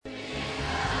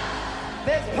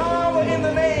There's power in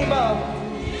the name of.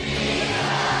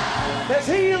 There's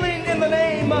healing in the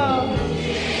name of.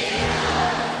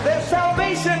 There's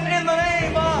salvation in the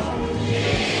name of.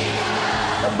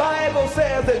 The Bible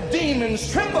says that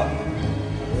demons tremble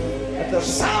at the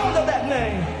sound of that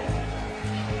name.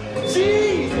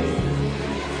 Jesus.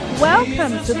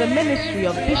 Welcome to the ministry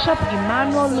of Bishop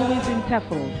Emmanuel Louis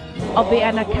Intefel of the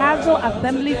Anakazo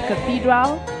Assemblies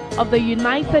Cathedral of the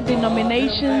United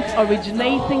Denominations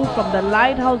originating from the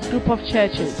Lighthouse Group of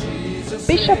Churches.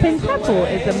 Bishop Intefel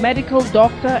is a medical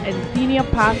doctor and senior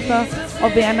pastor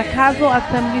of the Anakazo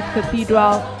Assemblies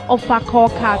Cathedral of Fakor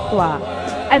Katwa,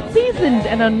 a seasoned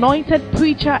and anointed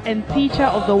preacher and teacher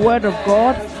of the Word of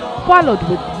God, followed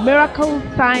with miracles,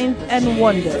 signs, and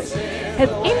wonders. His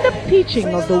in-depth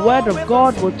teaching of the Word of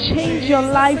God will change your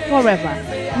life forever.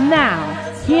 Now,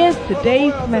 here's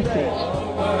today's message.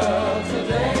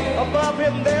 Above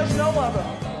him, there's no other.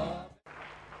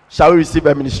 Shall we receive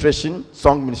administration,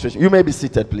 song administration? You may be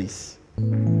seated, please.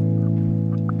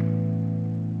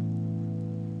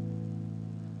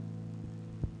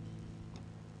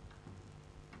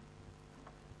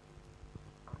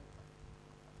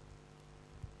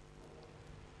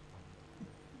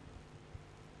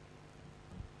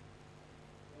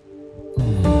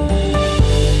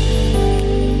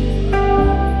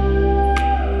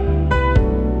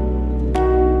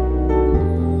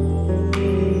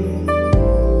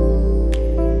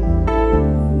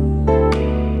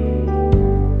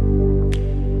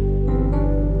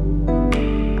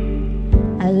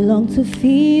 To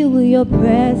feel your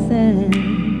presence,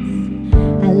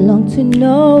 I long to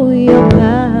know your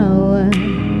power.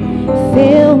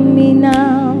 Fill me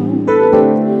now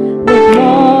with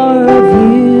more of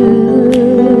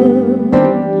you.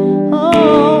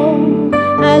 Oh,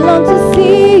 I long to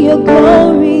see your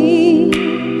glory.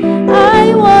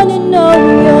 I want to know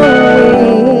your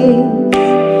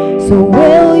ways. So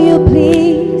will you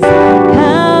please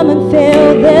come and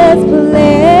fill this place?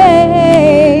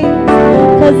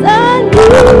 'Cause I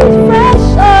need fresh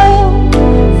oil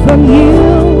from you.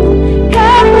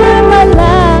 Cover my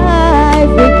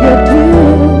life with your dew.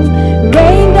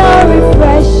 Rain down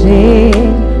refreshing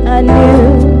anew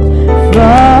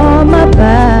from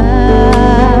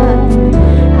above.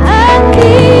 I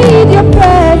need your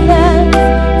presence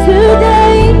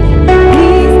today.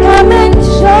 Please come and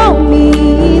show me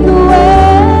the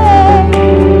way.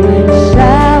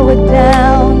 Shower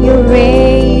down your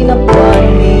rain upon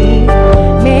me.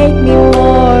 Make me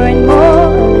more and more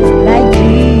like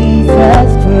Jesus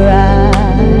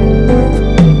Christ.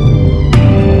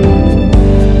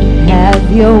 Have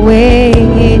your way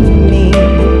in me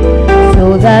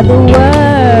so that the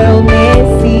world may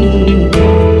see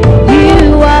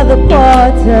you are the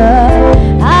potter.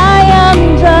 I am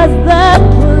just the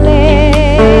clay.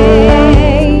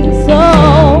 So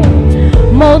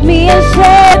mold me and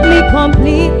shape me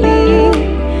completely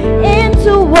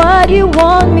into what you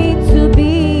want me to be.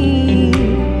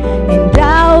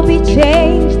 I'll be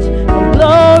changed from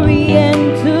glory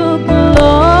into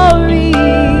glory.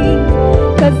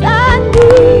 'Cause I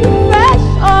need fresh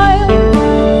oil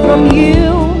from you.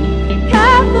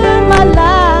 Cover my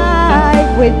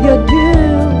life with your dew.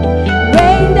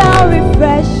 Rain down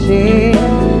refreshing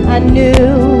anew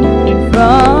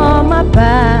from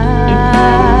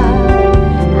above.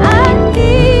 I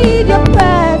need your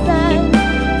presence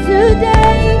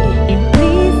today.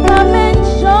 Please come and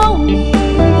show me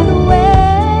the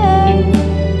way.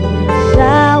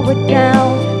 Shower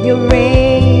down your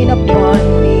rain upon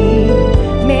me.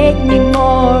 Make me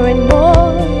more and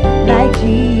more like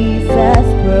Jesus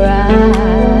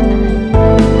Christ.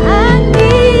 I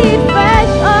need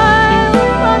fresh oil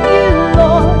from you,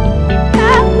 Lord.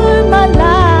 Cover my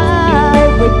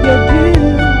life with your dew.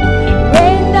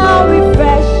 Rain down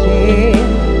refreshing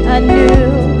anew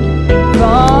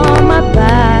from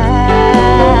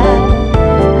above.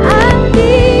 I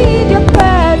need your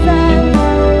presence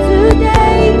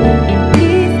today.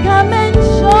 Please come and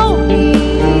show me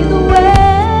the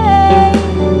way.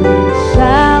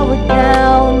 Shower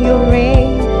down your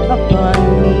rain upon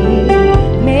me.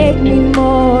 Make me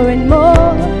more and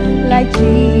more like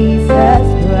Jesus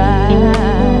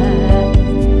Christ.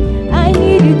 I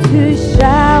need you to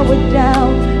shower down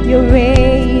your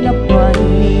rain upon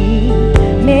me.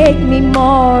 Make me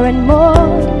more and more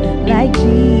like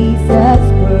Jesus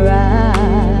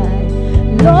Christ.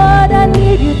 Lord, I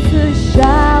need you to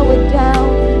shower down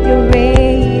your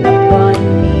rain upon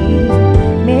me.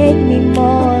 Make me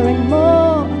more and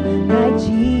more like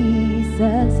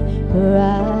Jesus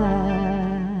Christ.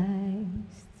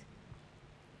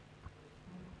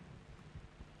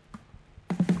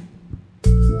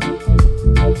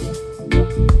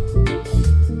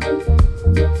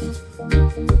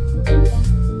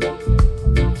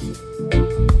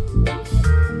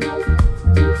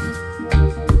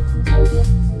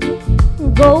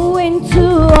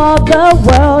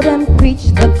 out and preach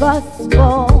the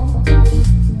gospel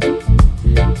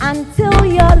until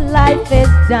your life is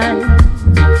done.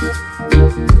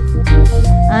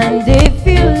 And if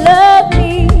you love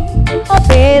me,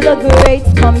 obey the Great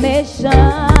Commission.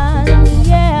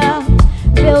 Yeah,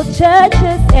 build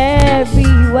churches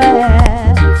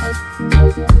everywhere,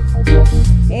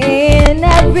 in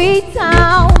every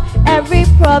town, every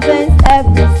province,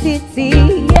 every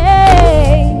city.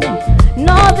 Yeah,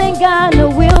 Northern Ghana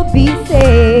will be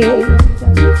saved.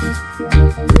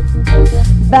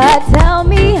 But tell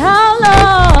me, how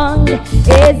long is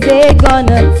it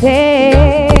gonna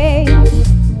take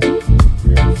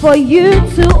for you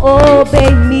to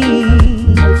obey me?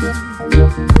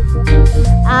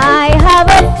 I have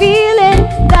a feeling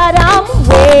that I'm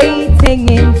waiting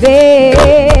in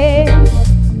vain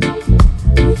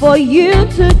for you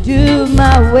to do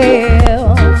my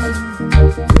will.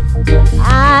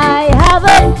 I have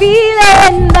a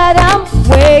feeling that I'm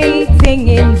waiting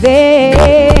in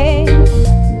vain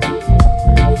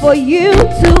for you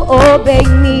to obey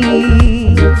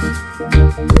me.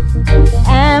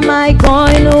 Am I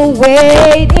going to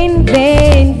wait in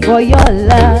vain for your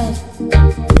love?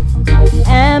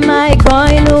 Am I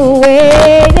going to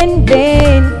wait in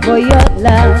vain for your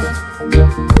love?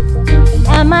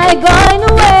 Am I going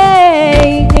to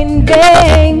wait in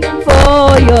vain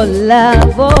for your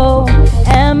love? Oh,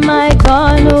 am I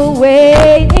going to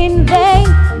wait in vain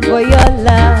for your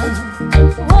love?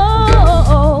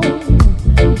 Oh,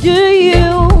 do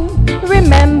you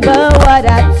remember what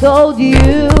I told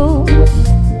you?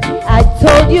 I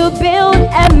told you build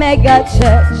a mega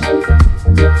church.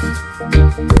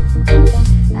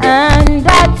 And I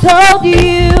told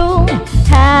you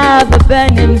have a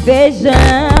burning vision.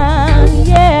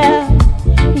 Yeah,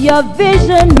 your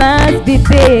vision must be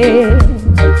big.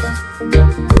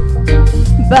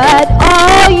 But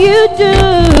all you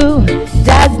do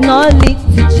does not lead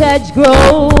to church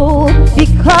growth,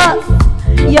 because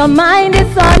your mind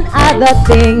is on other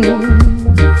things.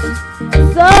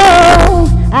 So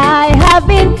I have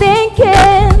been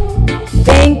thinking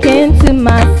to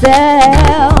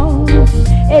myself,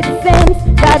 it seems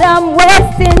that I'm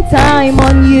wasting time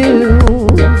on you.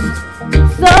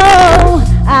 So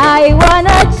I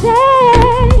wanna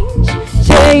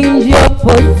change your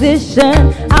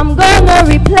position. I'm gonna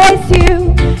replace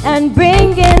you and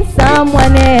bring in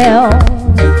someone else,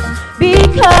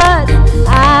 because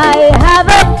I have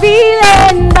a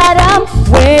feeling that I'm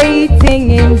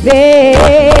waiting in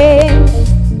vain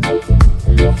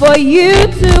for you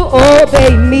to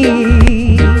obey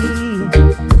me.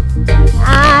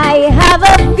 I have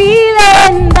a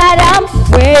feeling that I'm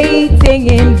waiting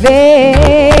in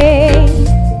vain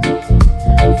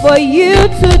for you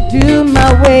to do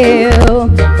my will.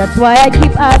 That's why I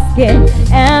keep asking,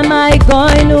 am I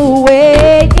going to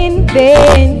wait in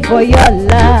vain for your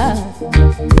love?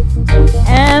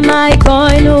 Am I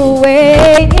going to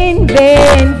wait in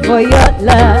vain for your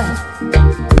love?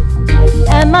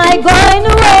 Am I going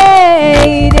to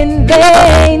wait in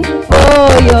vain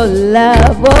for your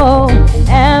love? Oh,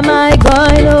 am I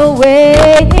going to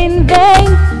wait in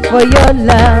vain for your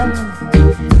love?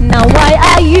 Now why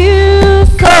are you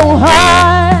so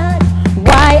hard?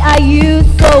 Why are you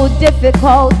so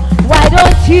difficult? Why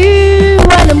don't you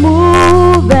want to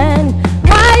move, and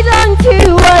why don't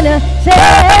you want to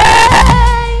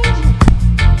change?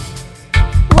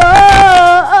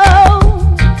 Whoa,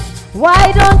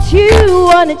 why don't you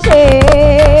want to change?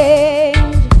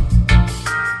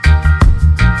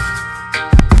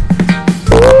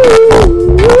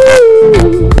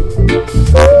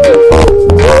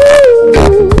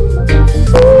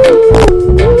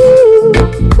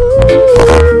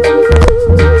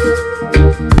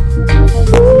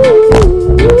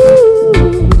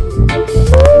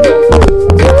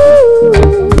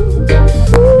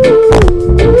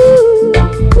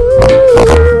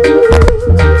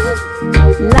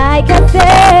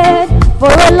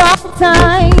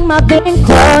 I've been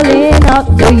calling out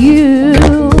for you,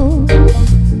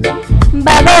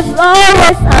 but there's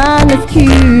always an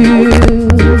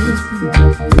excuse.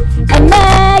 A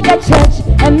mega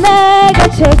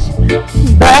church,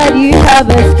 but you have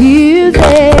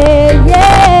excuses.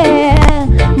 Yeah,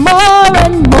 more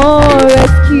and more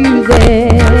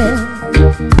excuses.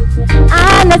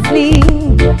 Honestly,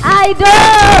 I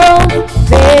don't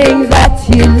think that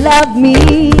you love me.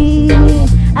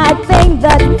 I think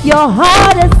that your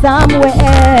heart is somewhere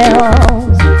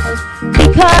else.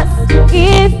 Because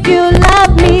if you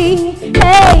love me,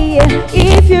 hey,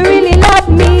 if you really love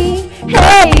me,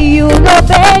 hey, you'll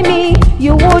obey me.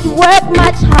 You would work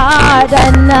much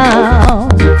harder now.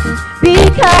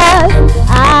 Because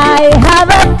I have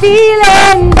a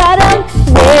feeling that I'm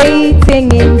waiting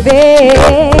in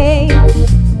vain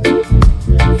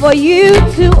for you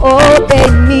to obey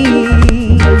me.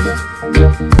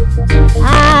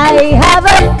 I have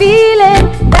a feeling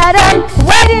that I'm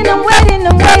waiting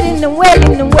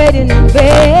in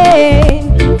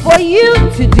vain for you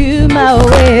to do my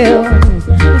will.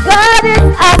 God is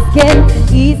asking,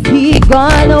 is he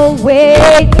gonna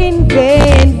wait in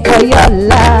vain for your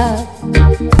love?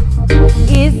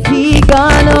 Is he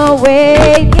gonna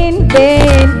wait in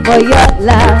vain for your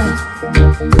love?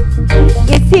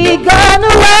 Is he gonna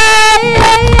wait?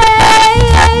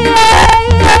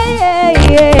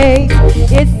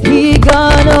 Is he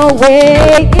gonna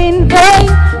wait in vain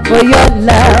for your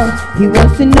love? He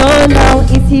wants to know now,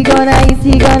 is he gonna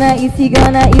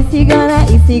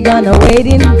wait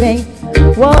in vain?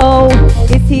 Whoa,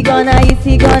 is he gonna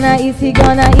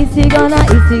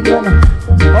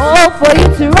oh, for you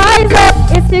to rise up?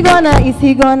 Is he gonna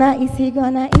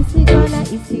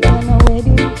wait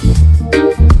in?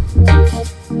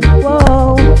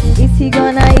 Whoa, is he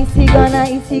gonna?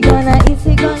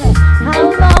 How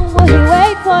long will he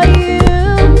wait for you?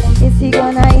 Is he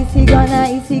gonna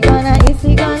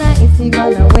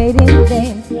wait in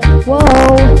vain?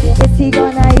 Whoa, is he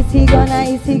gonna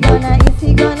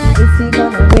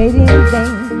wait in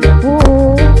vain?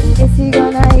 Whoa, is he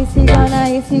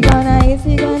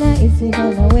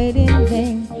gonna wait in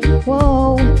vain?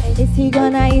 Whoa, is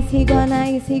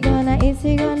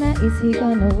he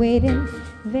gonna wait in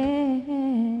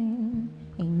vain?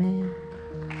 Amen.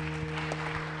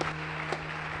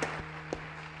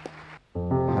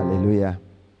 Hallelujah.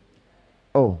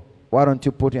 Oh, why don't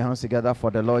you put your hands together for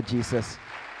the Lord Jesus?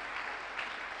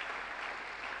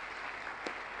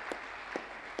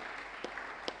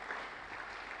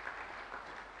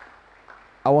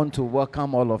 I want to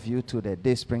welcome all of you to the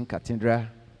Day Spring Cathedral.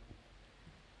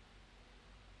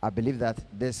 I believe that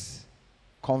this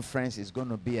conference is going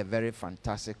to be a very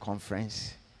fantastic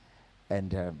conference.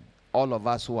 And all of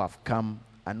us who have come,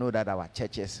 I know that our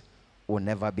churches will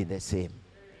never be the same.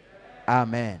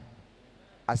 Amen.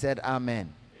 I said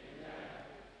amen.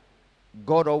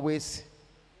 God always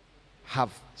have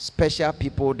special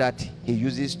people that he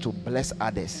uses to bless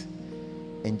others.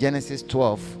 In Genesis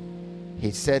 12,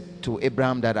 he said to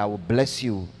Abraham that I will bless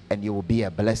you and you will be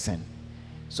a blessing.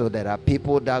 So there are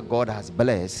people that God has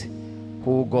blessed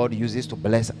who God uses to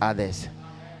bless others.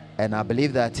 And I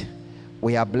believe that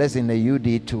we are blessed in the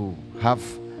UD to have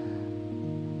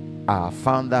our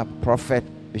founder, Prophet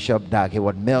Bishop Dag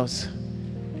Heward Mills.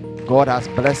 God has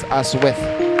blessed us with.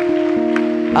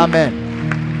 Amen.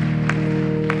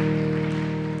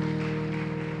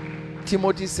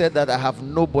 Timothy said that I have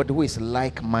nobody who is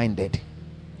like-minded,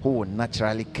 who will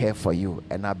naturally care for you.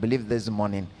 And I believe this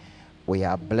morning we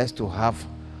are blessed to have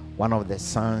one of the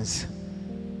sons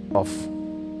of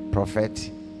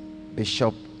Prophet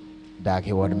Bishop Dag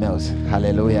Heward Mills.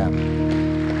 Hallelujah.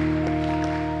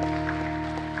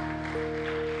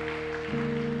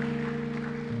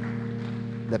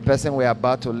 The person we are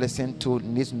about to listen to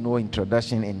needs no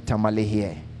introduction in Tamale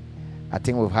here. I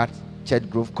think we've had Church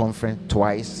Grove Conference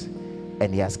twice,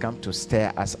 and he has come to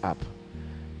stir us up.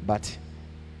 But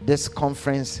this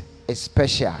conference is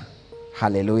special.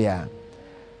 Hallelujah.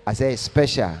 I say it's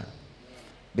special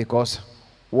because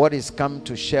what he's come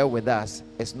to share with us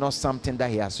is not something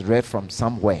that he has read from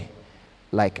somewhere.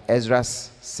 Like Ezra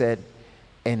said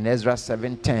in Ezra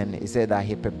 7:10, he said that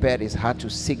he prepared his heart to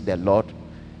seek the Lord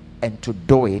and to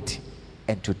do it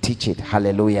and to teach it.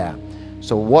 Hallelujah.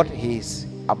 So what he's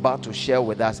about to share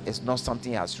with us is not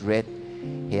something he has read.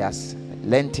 He has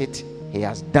learnt it, he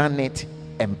has done it,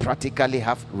 and practically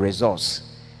have results.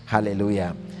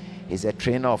 Hallelujah. He's a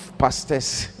trainer of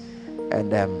pastors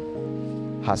and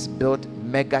has built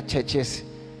mega churches.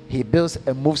 He builds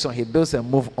and moves on. He builds and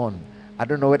moves on. I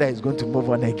don't know whether he's going to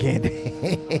move on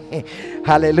again.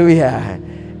 Hallelujah.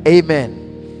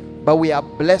 Amen. But we are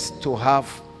blessed to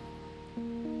have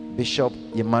Bishop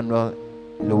Emmanuel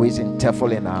Louis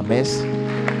Intefel in our midst.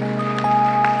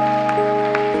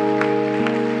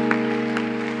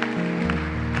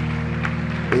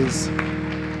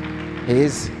 He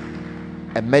is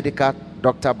a medical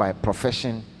doctor by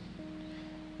profession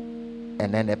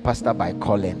and then a pastor by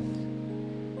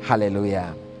calling.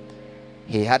 Hallelujah.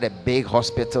 He had a big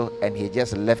hospital and he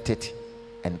just left it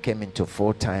and came into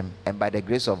full time. And by the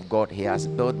grace of God, he has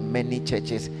built many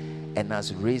churches and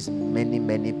has raised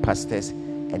many pastors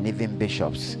and even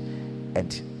bishops.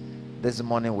 And this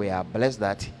morning we are blessed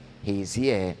that he is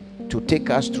here to take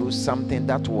us through something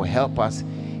that will help us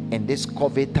in these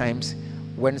COVID times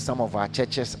when some of our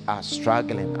churches are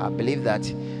struggling. I believe that,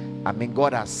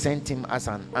 God has sent him as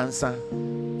an answer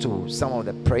to some of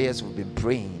the prayers we've been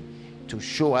praying to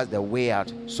show us the way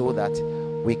out so that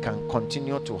we can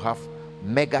continue to have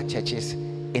mega churches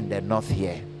in the north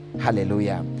here.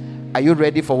 Hallelujah. Are you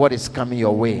ready for what is coming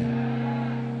your way?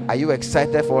 Are you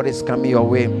excited for what is coming your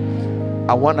way?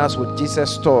 I want us with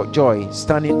Jesus' joy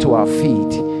standing to our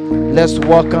feet. Let's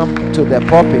welcome to the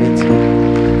pulpit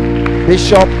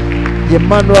Bishop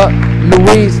Emmanuel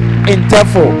Louis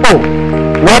Intefo.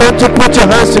 Why don't you put your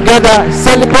hands together?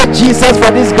 Celebrate Jesus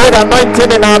for this great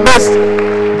anointing in our midst.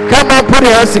 Come on, put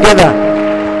your hands together.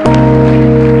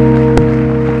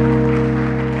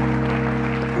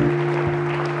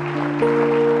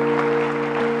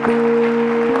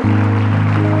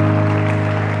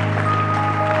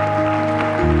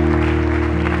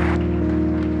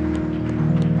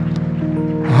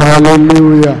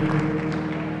 Hallelujah.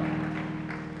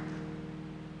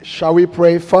 Shall we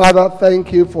pray? Father,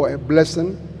 thank you for a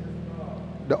blessing,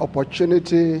 the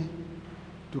opportunity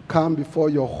to come before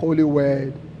your holy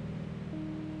word.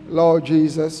 Lord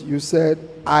Jesus, you said,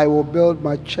 I will build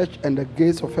my church and the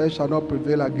gates of hell shall not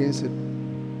prevail against it.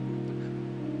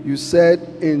 You said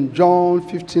in John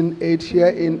 15:8,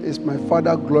 herein is my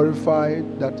Father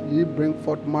glorified, that ye bring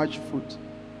forth much fruit.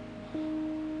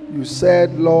 You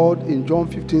said, Lord, in John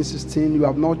 15:16, you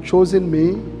have not chosen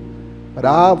me, but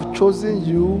I have chosen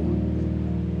you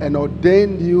and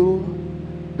ordained you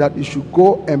that you should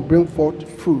go and bring forth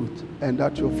fruit, and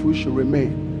that your fruit should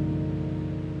remain.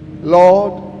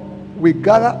 Lord, we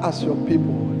gather as your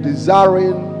people,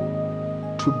 desiring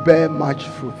to bear much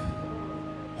fruit.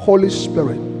 Holy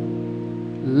Spirit,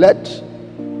 let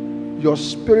your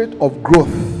spirit of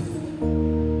growth,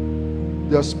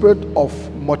 the spirit of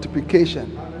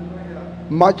multiplication,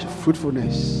 much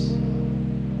fruitfulness,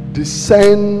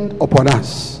 descend upon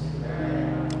us.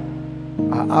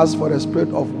 I ask for the spirit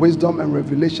of wisdom and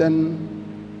revelation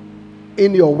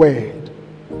in your word.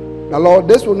 Now, Lord,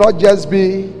 this will not just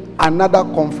be another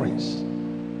conference,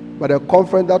 but a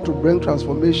conference that will bring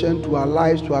transformation to our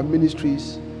lives, to our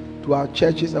ministries, to our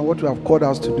churches, and what you have called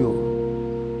us to do.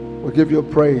 We give you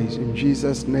praise in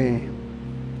Jesus' name.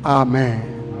 Amen.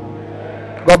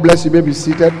 God bless you. You may be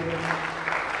seated.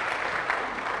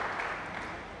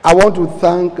 I want to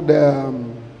thank the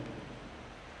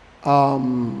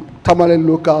Tamale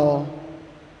Local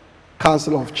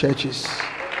Council of Churches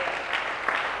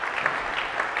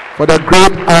for the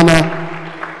great honor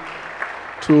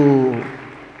to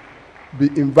be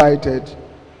invited.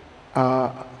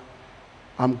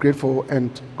 I'm grateful,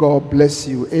 and God bless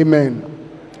you. Amen.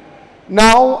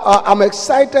 Now, I'm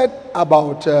excited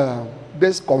about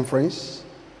this conference.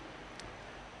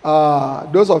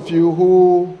 Those of you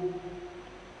who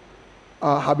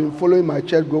have been following my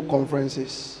church growth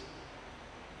conferences,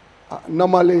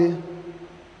 normally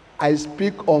I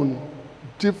speak on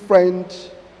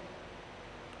different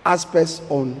aspects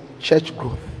on church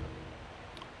growth.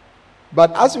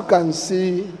 But as you can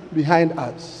see behind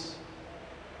us,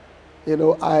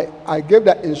 I gave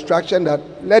that instruction that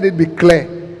let it be clear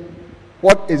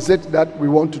what is it that we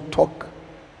want to talk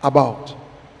about.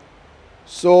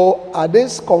 So at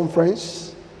this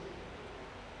conference,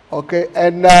 okay,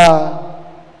 and I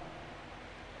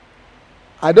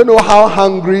don't know how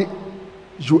hungry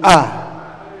you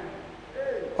are.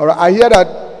 All right, I hear that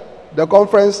the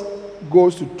conference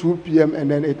goes to 2 p.m.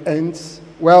 and then it ends.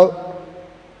 Well,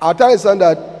 I'll tell you something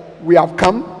that we have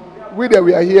come, we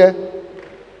are here,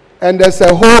 and there's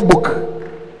a whole book.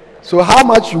 So how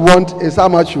much you want is how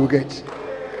much you get.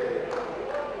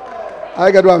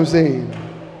 I get what I'm saying.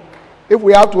 If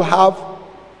we have to have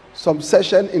some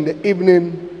session in the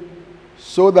evening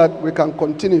so that we can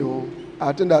continue,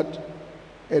 I think that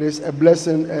it is a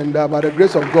blessing, and by the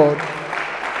grace of God,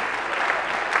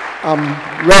 I'm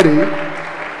ready.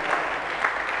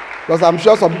 Because I'm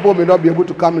sure some people may not be able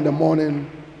to come in the morning.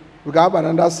 We can have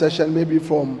another session maybe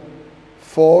from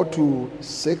 4 to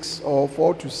 6 or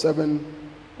 4 to 7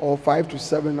 or 5 to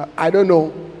 7. I don't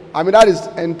know. I mean, that is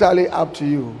entirely up to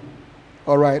you.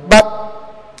 All right. But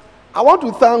I want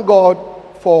to thank God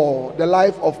for the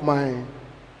life of my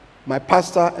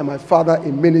pastor and my father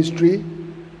in ministry,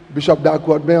 Bishop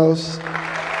Darkwood Mills.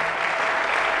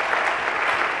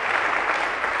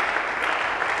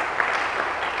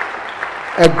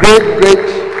 A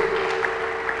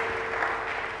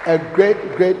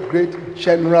great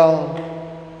general,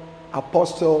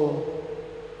 apostle,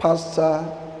 pastor,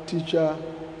 teacher,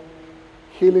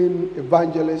 healing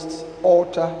evangelist,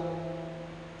 author.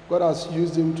 God has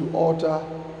used him to author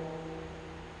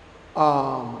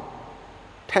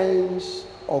tens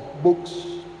of books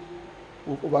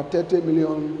with over 30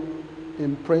 million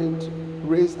in print,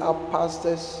 raised up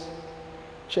pastors,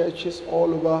 churches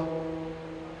all over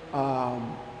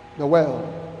the world.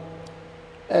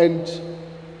 And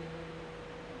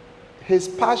his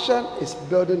passion is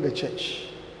building the church,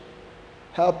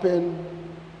 helping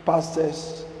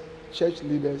pastors, church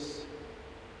leaders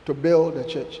to build the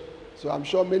church. So I'm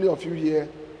sure many of you here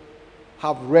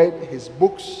have read his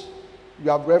books.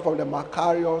 You have read from the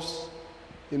Macarius,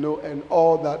 and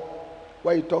all that,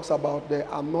 where he talks about the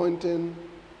anointing,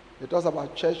 he talks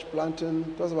about church planting,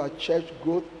 he talks about church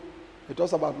growth, he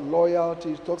talks about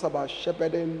loyalty, he talks about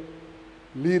shepherding,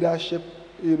 leadership,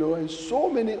 and so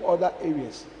many other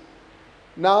areas.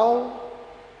 Now,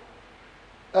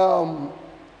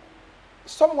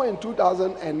 somewhere in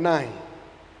 2009,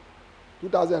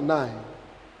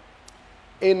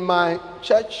 in my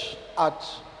church at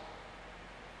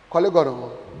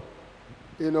Kolegoro,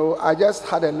 I just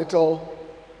had a little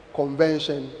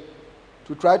convention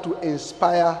to try to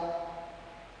inspire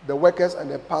the workers and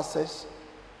the pastors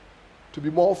to be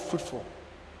more fruitful.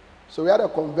 So we had a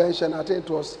convention. I think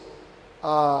it was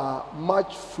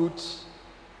much fruit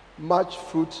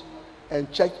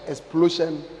and church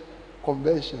explosion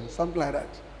convention, something like that.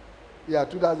 Yeah,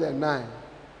 2009.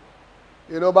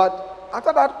 But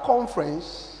after that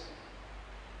conference,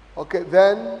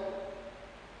 then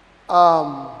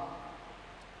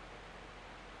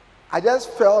I just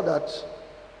felt that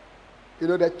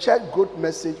the church growth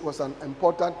message was an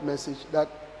important message that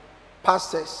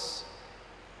pastors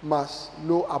must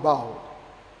know about.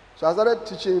 So I started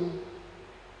teaching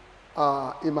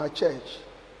in my church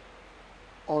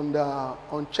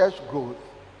on church growth,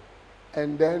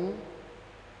 and then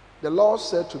the Lord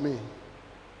said to me,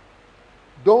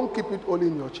 don't keep it only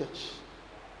in your church,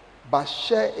 but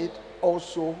share it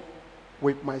also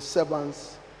with my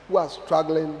servants who are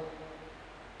struggling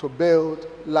to build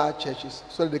large churches,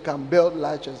 so that they can build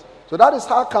large churches. So that is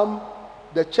how come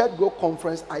the Church Growth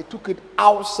Conference, I took it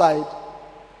outside,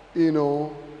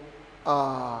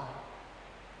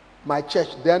 my church,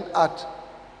 then at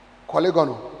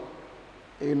Kolegono.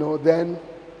 Then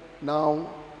now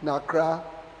in Accra,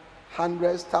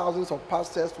 hundreds, thousands of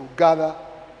pastors will gather.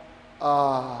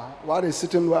 While they're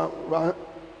sitting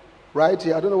right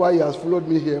here, I don't know why he has followed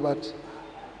me here, but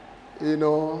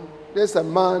there's a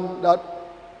man that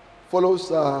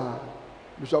follows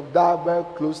Bishop Darberg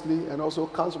closely and also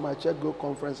comes to my church growth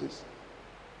conferences.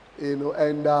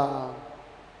 And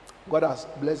God has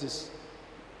blessed his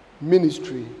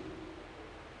ministry.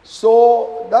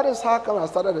 So that is how come I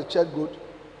started the church growth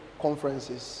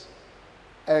conferences.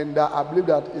 And I believe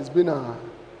that it's been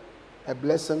a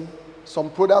blessing. Some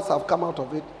products have come out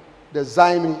of it. The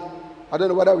Zyme. I don't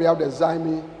know whether we have the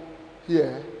Zyme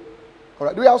here. All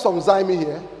right. Do we have some Zyme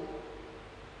here?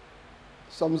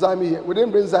 Some Zyme here. We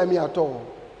didn't bring Zyme at all.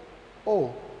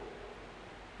 Oh,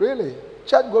 really?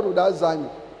 Church go without Zyme.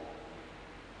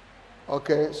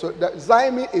 Okay, so the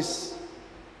Zyme is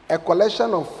a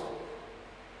collection of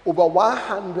over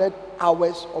 100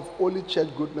 hours of only church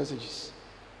good messages.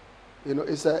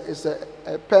 It's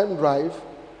a pen drive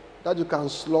that you can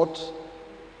slot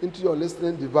into your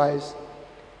listening device,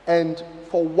 and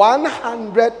for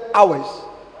 100 hours,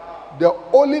 the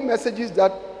only messages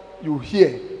that you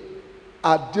hear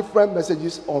are different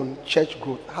messages on church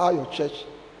growth, how your church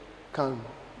can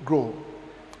grow.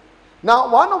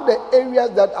 Now, one of the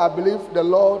areas that I believe the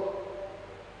Lord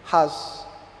has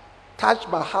touched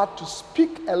my heart to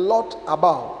speak a lot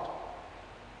about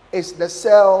is the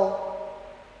cell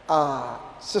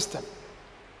system,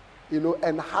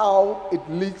 and how it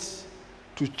leads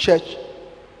to church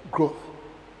growth.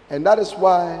 And that is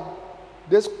why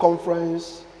this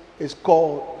conference is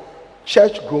called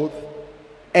Church Growth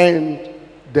and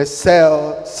the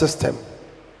Cell System.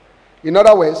 In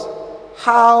other words,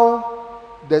 how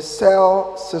the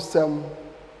cell system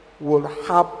will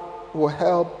help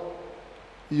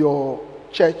your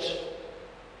church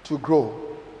to grow.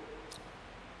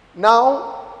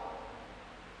 Now,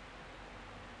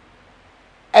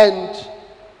 and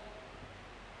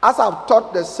as I've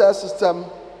taught the cell system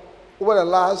over the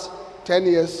last 10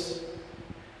 years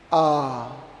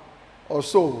or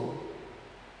so,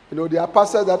 there are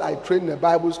pastors that I trained in the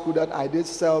Bible school that I did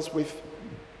cells with,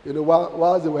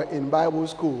 while they were in Bible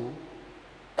school.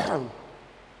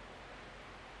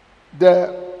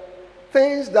 The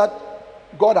things that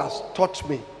God has taught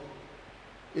me,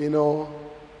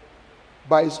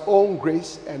 by his own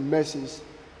grace and mercies,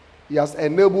 he has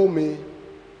enabled me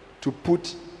to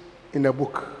put in a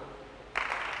book.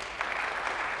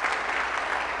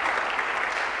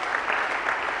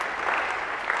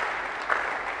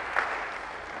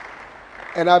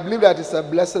 And I believe that it's a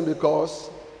blessing because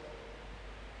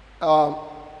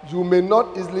you may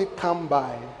not easily come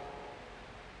by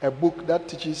a book that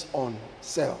teaches on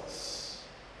cells.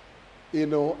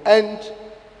 And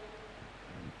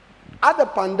as the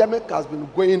pandemic has been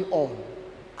going on,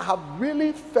 I have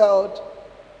really felt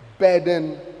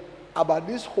burdened about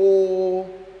this whole,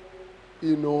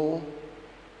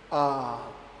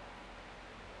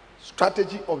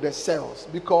 strategy of the cells,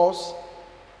 because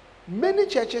many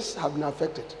churches have been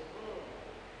affected.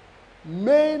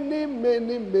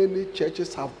 Many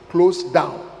churches have closed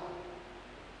down,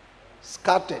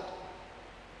 scattered,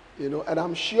 and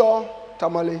I'm sure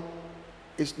Tamale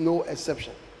is no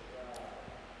exception.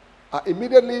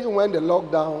 Immediately when the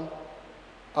lockdown,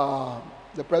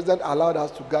 the president allowed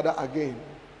us to gather again.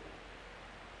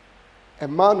 A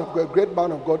man of God, a great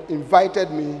man of God,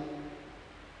 invited me,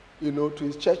 to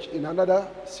his church in another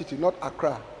city, not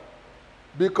Accra,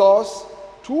 because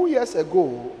 2 years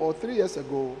ago or 3 years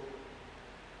ago,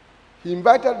 he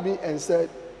invited me and said,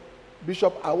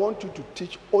 "Bishop, I want you to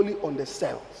teach only on the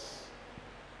cells.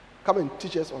 Come and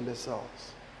teach us on the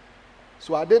cells."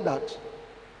 So I did that.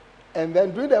 And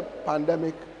then during the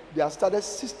pandemic, they have started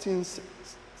 16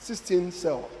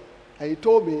 cells. And he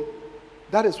told me,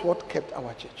 that is what kept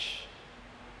our church.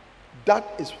 That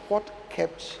is what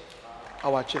kept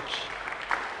our church.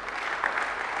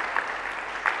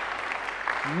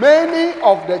 Many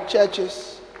of the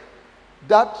churches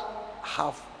that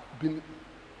have been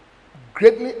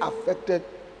greatly affected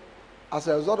as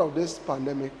a result of this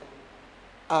pandemic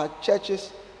are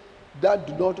churches that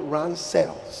do not run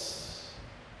cells.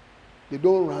 They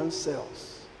don't run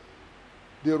cells.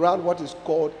 They run what is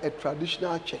called a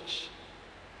traditional church.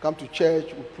 Come to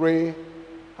church, we pray,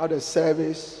 have a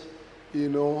service,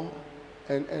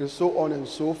 and so on and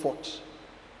so forth.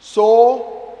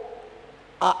 So,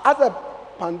 as the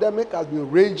pandemic has been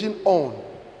raging on,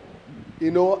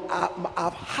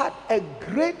 I've had a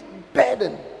great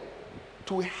burden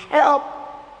to help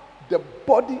the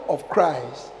body of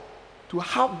Christ to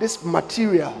have this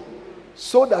material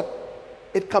so that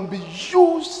it can be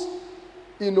used,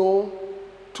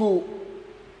 to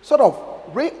sort of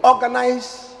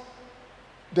reorganize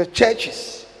the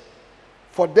churches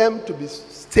for them to be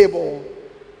stable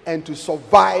and to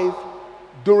survive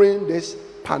during this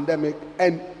pandemic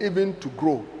and even to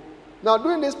grow. Now,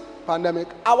 during this pandemic,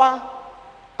 our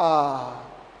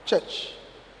church,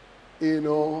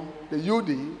 the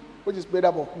UD, which is made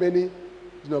up of many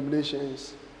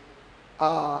denominations,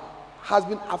 has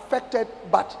been affected,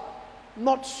 but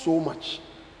not so much.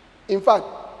 In fact,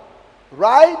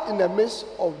 right in the midst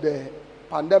of the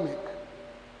pandemic,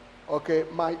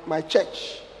 my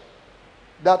church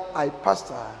that I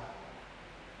pastor,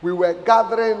 we were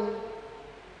gathering,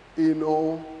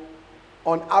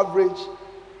 on average,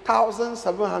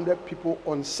 1,700 people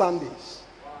on Sundays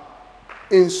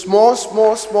in small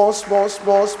groups.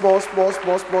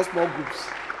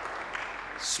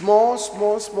 Small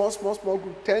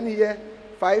group, 10 here,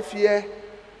 5 here,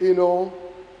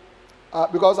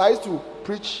 because I used to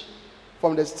preach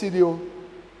from the studio,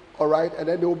 all right, and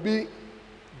then they will be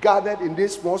gathered in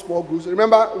these small groups.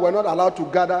 Remember, we're not allowed to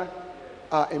gather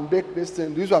and bake this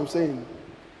thing. This is what I'm saying.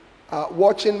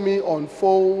 Watching me on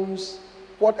phones,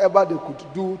 whatever they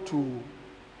could do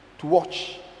to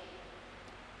watch.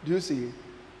 Do you see?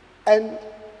 And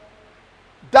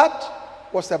that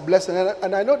was a blessing.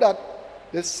 And I know that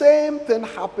the same thing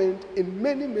happened in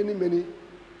many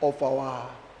of our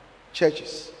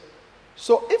churches.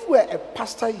 So if we're a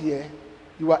pastor here,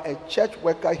 you are a church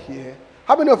worker here.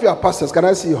 How many of you are pastors? Can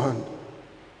I see your hand?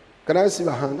 Can I see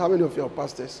your hand? How many of you are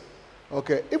pastors?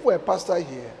 Okay. If we're a pastor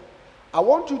here, I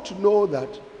want you to know that,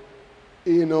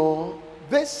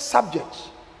 this subject,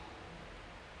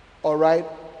 all right,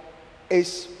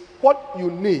 is what you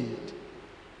need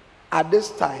at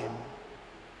this time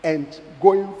and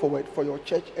going forward for your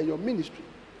church and your ministry.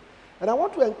 And I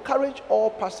want to encourage all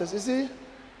pastors. You see,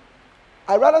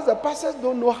 I realize the pastors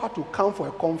don't know how to come for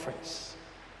a conference.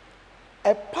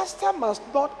 A pastor must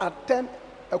not attend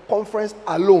a conference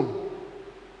alone.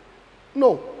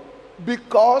 No,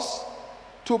 because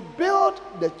to build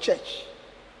the church,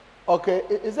 okay,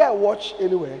 is there a watch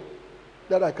anywhere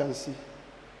that I can see?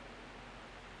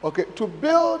 Okay, to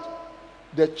build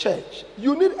the church,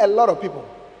 you need a lot of people.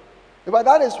 But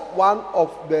that is one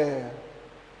of the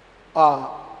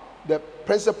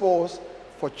principles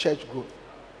for church growth.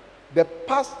 The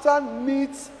pastor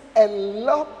needs a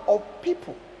lot of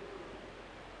people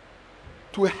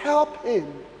to help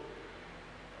him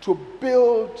to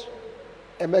build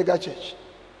a mega church.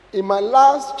 In my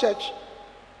last church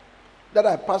that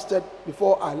I pastored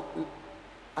before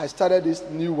I started this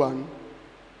new one,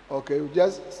 okay,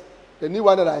 the new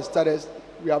one that I started,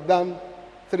 we have done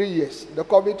 3 years. The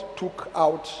COVID took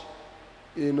out,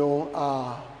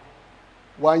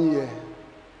 1 year.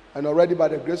 And already by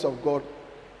the grace of God,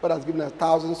 God has given us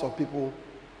thousands of people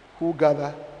who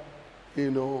gather,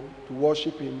 to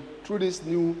worship Him through this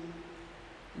new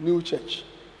church.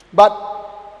 But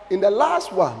in the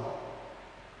last one,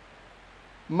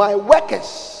 my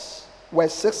workers were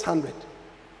 600.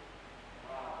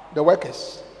 The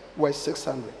workers were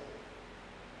 600.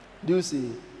 Do you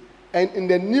see? And in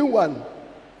the new one,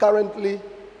 currently,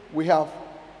 we have,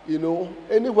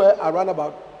 anywhere around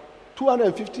about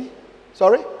 250.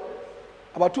 Sorry?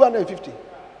 About 250.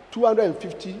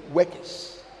 250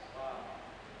 workers.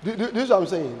 Do you see what I'm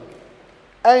saying?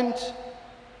 And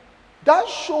that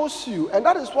shows you, and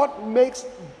that is what makes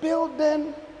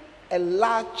building a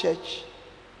large church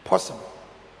possible.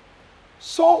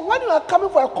 So when you are coming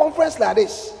for a conference like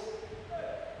this,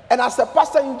 and as a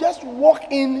pastor, you just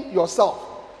walk in yourself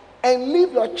and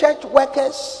leave your church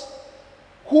workers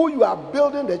who you are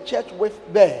building the church with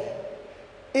there,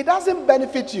 it doesn't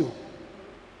benefit you.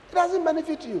 It doesn't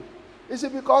benefit you. You see,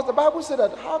 because the Bible said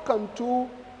that how can two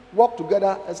work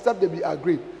together except they be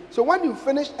agreed? So when you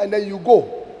finish and then you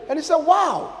go, and you say,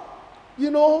 wow,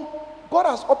 God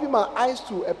has opened my eyes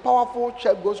to a powerful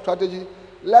church growth strategy.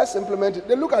 Let's implement it.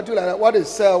 They look at you like, what is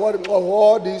sell?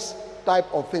 All these type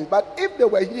of things. But if they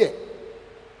were here,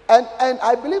 and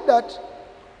I believe that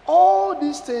all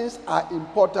these things are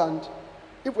important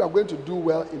if we are going to do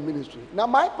well in ministry. Now,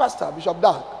 my pastor, Bishop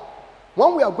Dark,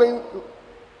 when we are going,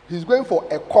 he's going for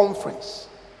a conference.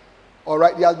 All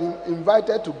right, he has been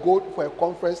invited to go for a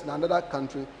conference in another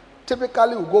country.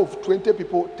 Typically, we go with 20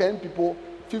 people, 10 people,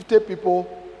 50 people,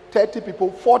 30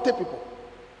 people, 40 people.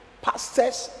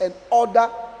 Pastors and other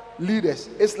leaders.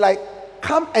 It's like,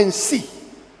 come and see.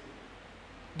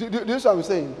 Do you know what I'm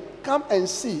saying? Come and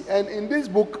see. And in this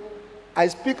book, I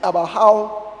speak about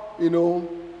how,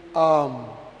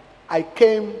 I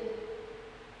came,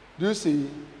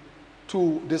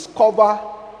 to discover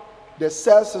the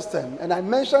cell system. And I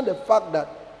mentioned the fact that,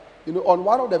 on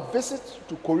one of the visits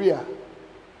to Korea,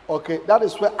 okay, that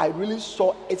is where I really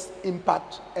saw its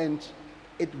impact, and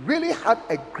it really had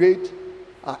a great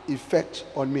effect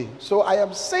on me. So I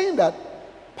am saying that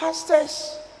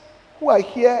pastors who are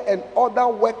here and other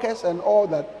workers and all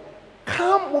that,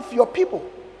 come with your people.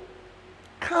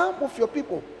 Come with your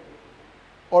people.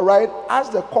 All right, as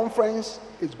the conference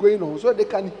is going on, so they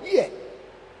can hear,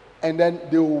 and then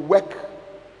they will work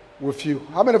with you.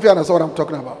 How many of you understand what I'm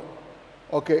talking about?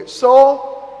 Okay,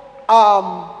 so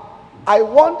I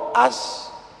want us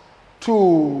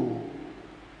to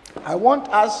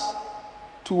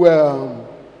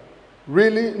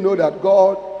really know that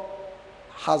God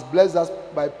has blessed us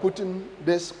by putting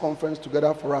this conference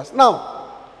together for us. Now,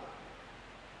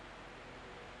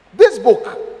 this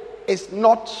book is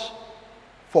not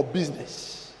for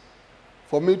business,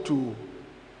 for me to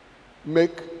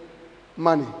make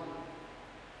money.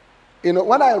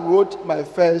 When I wrote my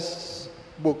first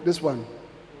book, this one,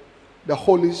 The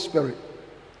Holy Spirit,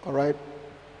 all right,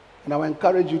 and I will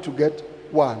encourage you to get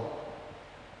one.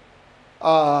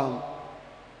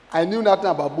 I knew nothing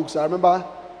about books. I remember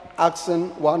asking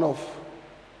one of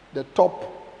the top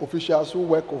officials who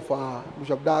work with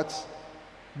Bishop Dark's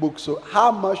book, so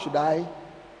how much should I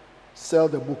sell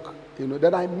the book?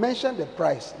 Then I mentioned the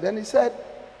price. Then he said,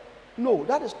 no,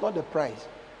 that is not the price.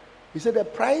 He said the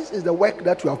price is the work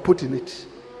that you have put in it.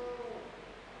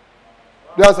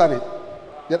 Do you understand it?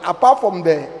 Then apart from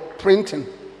the printing,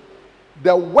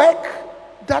 the work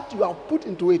that you have put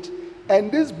into it,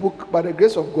 and this book, by the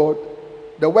grace of God,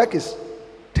 the work is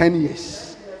 10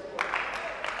 years.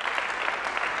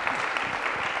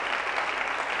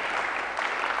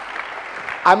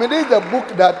 This is the book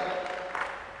that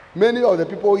many of the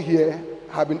people here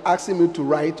have been asking me to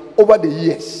write over the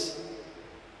years.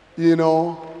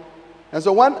 And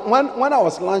so when I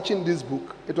was launching this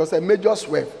book, it was a major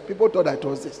swerve. People thought that it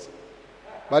was this.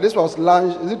 But this was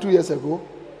launched, is it 2 years ago?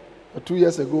 Or 2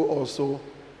 years ago or so.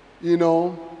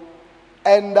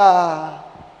 And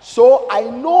so I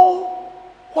know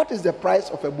what is the price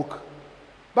of a book.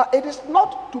 But it is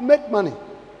not to make money.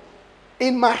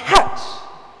 In my heart,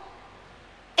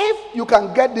 if you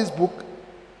can get this book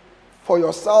for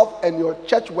yourself and your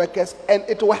church workers, and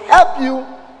it will help you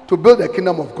to build the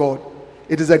kingdom of God,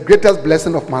 it is the greatest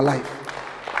blessing of my life.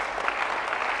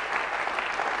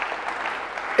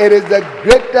 It is the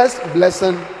greatest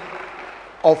blessing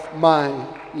of my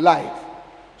life.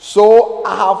 So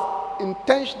I have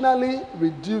intentionally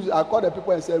reduced, I call the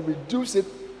people and said, reduce it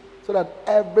so that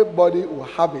everybody will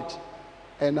have it.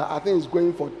 And I think it's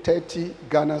going for 30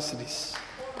 Ghana cedis.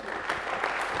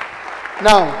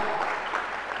 Now,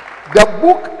 the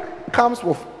book comes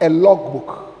with a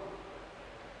logbook.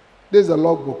 This is a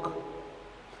logbook.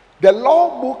 The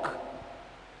logbook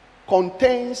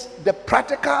contains the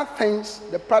practical things,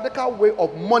 the practical way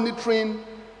of monitoring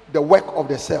the work of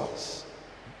the cells.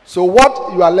 So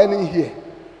what you are learning here,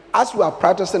 as you are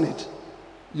practicing it,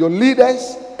 your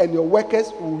leaders and your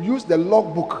workers will use the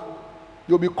logbook.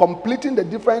 You'll be completing the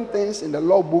different things in the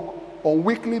logbook on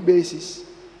weekly basis,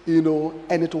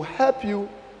 and it will help you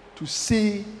to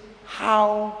see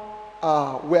how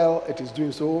well it is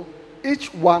doing. So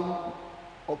each one,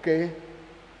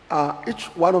 each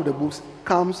one of the books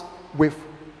comes with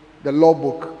the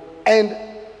logbook. And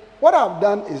what I've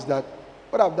done is that,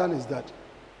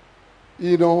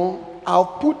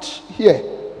 I'll put here,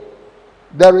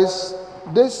 there is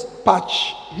this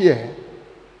patch here,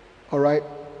 all right?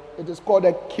 It is called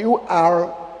a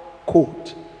QR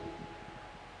code.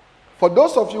 For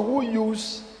those of you who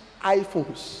use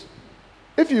iPhones,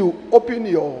 if you open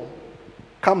your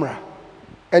camera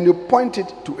and you point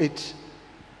it to it,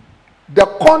 the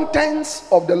contents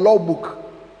of the logbook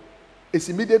is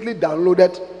immediately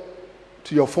downloaded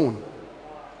to your phone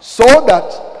so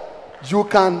that you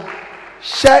can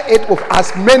share it with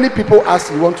as many people as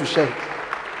you want to share it.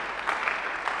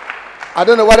 I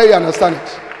don't know whether you understand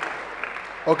it.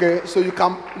 Okay, so you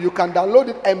can download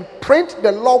it and print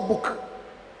the logbook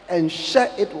and share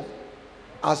it with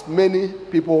as many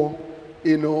people,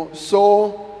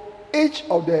 So each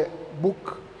of the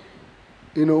book,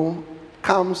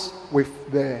 comes with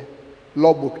the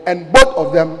logbook, and both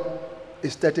of them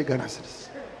is 30 Ghana cedis.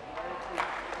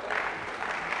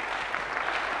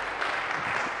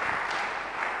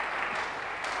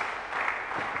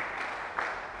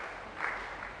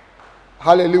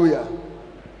 Hallelujah.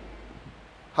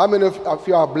 How many of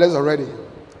you are blessed already?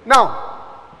 Now,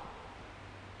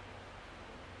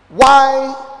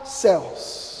 why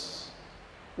cells?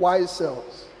 Why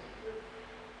cells?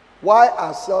 Why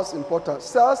are cells important?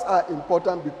 Cells are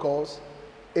important because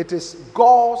it is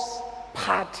God's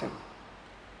pattern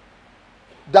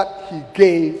that He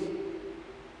gave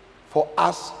for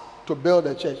us to build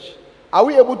a church. Are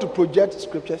we able to project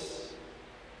scriptures?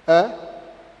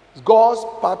 It's God's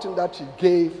pattern that He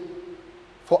gave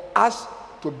for us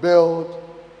to build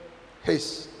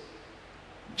His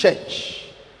church.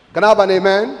 Can I have an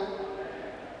amen?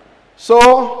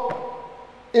 So,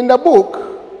 in the book,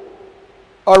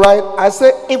 all right, I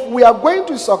say if we are going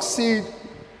to succeed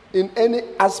in any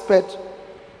aspect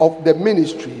of the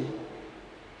ministry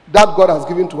that God has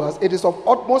given to us, it is of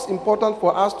utmost importance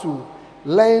for us to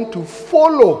learn to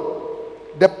follow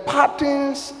the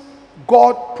patterns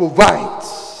God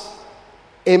provides.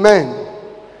 Amen.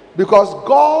 Because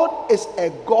God is a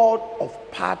God of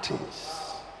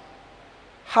patterns.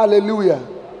 Hallelujah.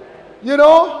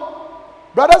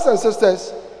 Brothers and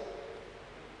sisters,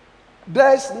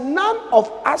 there is none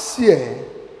of us here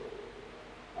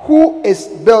who is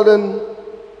building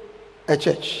a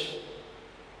church.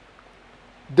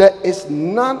 There is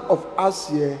none of us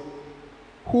here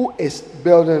who is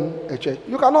building a church.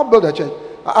 You cannot build a church.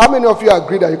 How many of you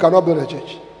agree that you cannot build a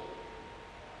church?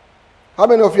 How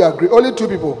many of you agree? Only 2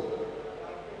 people.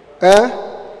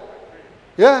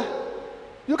 Yeah.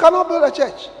 You cannot build a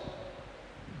church.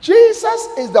 Jesus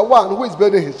is the one who is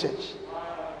building His church.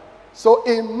 So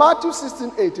in Matthew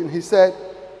 16:18, He said,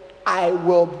 I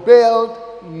will build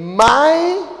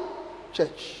my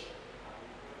church.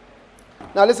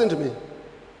 Now listen to me.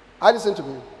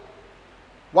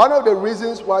 One of the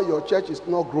reasons why your church is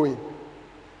not growing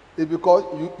is because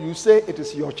you say it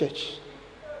is your church.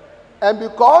 And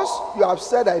because you have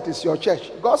said that it is your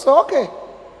church, God said, okay.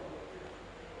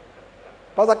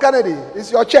 Pastor Kennedy,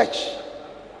 it's your church.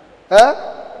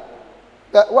 Why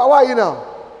are you now?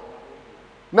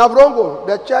 Navrongo,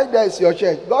 the church there is your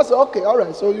church. God said, okay, all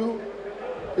right. So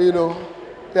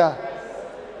yeah.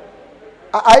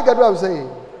 I get what I'm saying.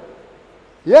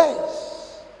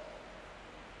 Yes.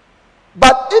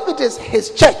 But if it is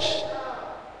His church,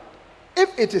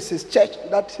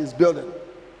 that He's building,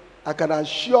 I can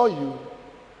assure you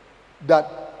that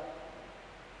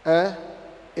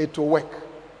it will work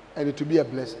and it will be a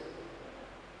blessing.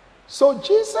 So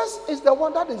Jesus is the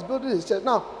one that is building His church.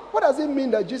 Now, what does it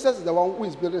mean that Jesus is the one who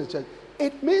is building His church?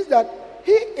 It means that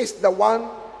He is the one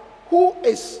who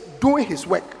is doing His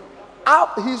work.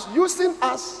 He's using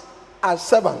us as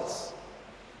servants.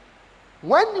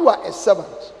 When you are a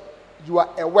servant, you are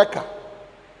a worker.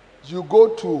 You go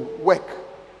to work.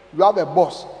 You have a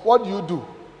boss. What do?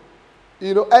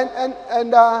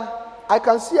 And I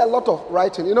can see a lot of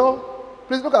writing.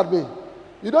 Please look at me.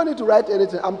 You don't need to write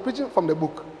anything. I'm preaching from the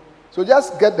book. So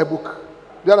just get the book.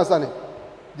 Do you understand it?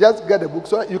 Just get the book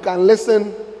so you can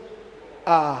listen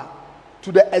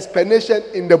to the explanation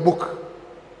in the book.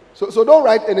 So don't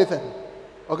write anything.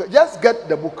 Okay, just get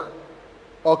the book.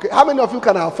 Okay, how many of you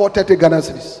can afford 30 Ghana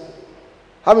cedis?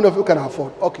 How many of you can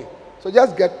afford? Okay, so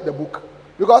just get the book,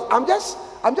 because I'm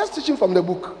just teaching from the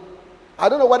book. I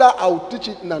don't know whether I'll teach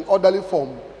it in an orderly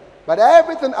form, but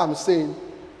everything I'm saying,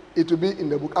 it will be in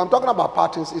the book. I'm talking about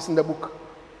patterns, it's in the book.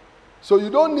 So you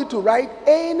don't need to write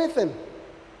anything.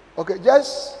 Okay,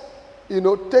 just,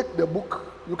 take the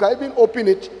book. You can even open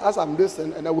it as I'm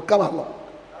listening, and I will come along.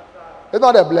 It's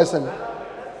not a blessing.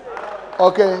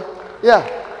 Okay,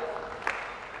 yeah.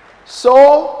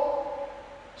 So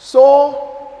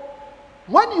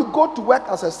when you go to work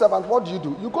as a servant, what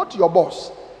do? You go to your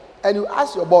boss and you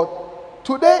ask your boss,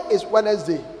 today is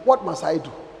Wednesday, what must I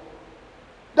do?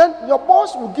 Then your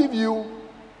boss will give you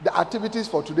the activities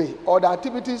for today or the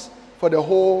activities for the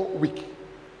whole week.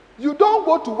 You don't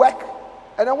go to work,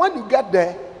 and then when you get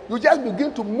there, you just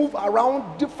begin to move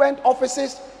around different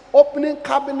offices, opening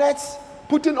cabinets,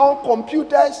 putting on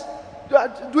computers,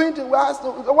 doing things.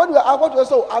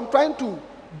 So I'm trying to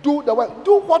do the work.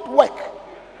 Do what work?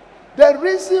 The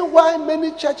reason why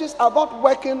many churches are not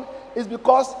working is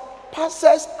because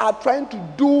pastors are trying to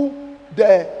do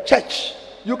the church.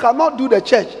 You cannot do the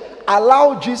church.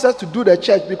 Allow Jesus to do the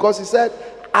church, because he said,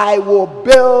 I will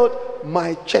build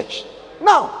my church.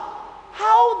 Now,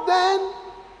 how then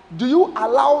do you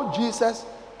allow Jesus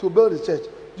to build the church?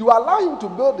 You allow him to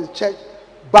build the church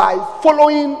by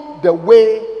following the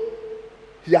way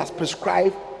he has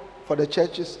prescribed for the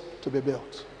churches to be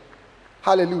built.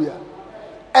 Hallelujah.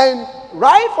 And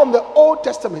right from the Old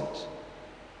Testament,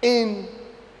 in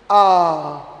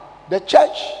the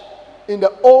church, in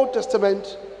the Old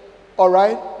Testament, all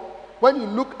right, when you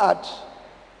look at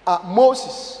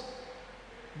Moses,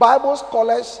 Bible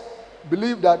scholars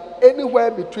believe that anywhere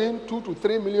between 2 to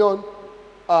 3 million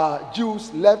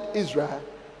Jews left Israel.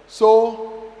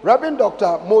 So Reverend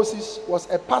Dr. Moses was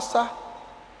a pastor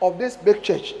of this big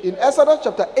church. In Exodus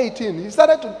chapter 18, he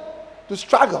started to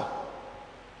struggle.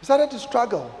 He started to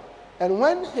struggle. And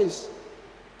when his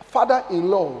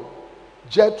father-in-law,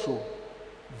 Jethro,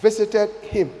 visited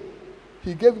him,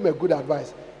 he gave him a good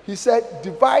advice. He said,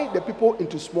 divide the people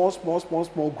into small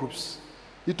groups.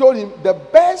 He told him, the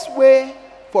best way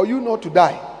for you not to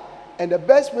die, and the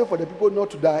best way for the people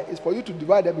not to die, is for you to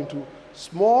divide them into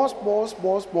small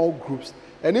groups.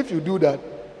 And if you do that,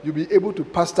 you'll be able to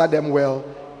pastor them well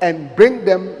and bring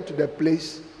them to the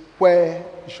place where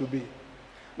it should be.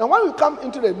 Now, when we come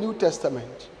into the New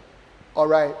Testament, all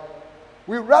right,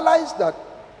 we realize that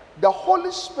the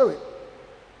Holy Spirit,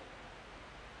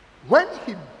 when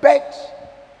he birthed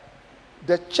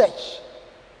the church,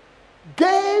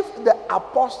 gave the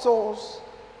apostles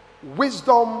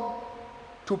wisdom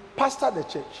to pastor the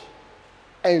church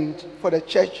and for the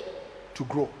church to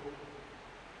grow.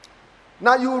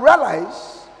 Now you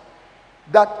realize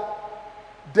that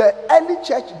the early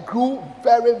church grew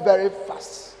very, very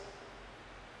fast.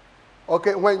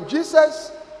 Okay, when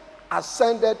Jesus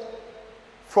ascended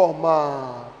from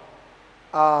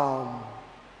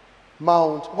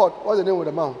Mount, what's the name of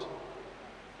the mount?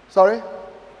 Sorry?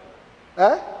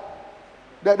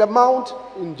 The mount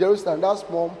in Jerusalem, that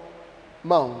small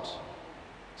mount.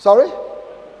 Sorry?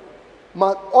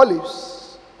 Mount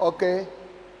Olives. Okay.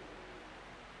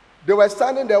 They were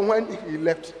standing there when he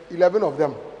left, 11 of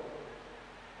them.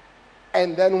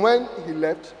 And then when he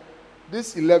left,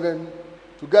 these 11,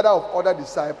 together with other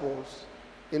disciples,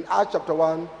 in Acts chapter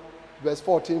 1, verse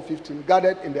 14, 15,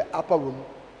 gathered in the upper room,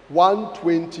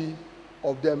 120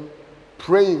 of them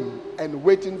praying and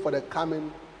waiting for the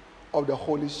coming of the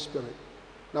Holy Spirit.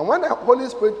 Now, when the Holy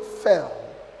Spirit fell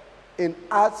in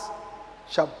Acts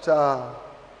chapter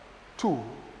 2,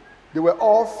 they were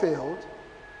all filled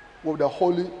with the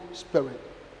Holy Spirit.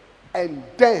 And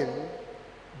then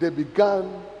they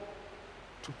began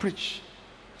to preach.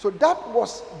 So that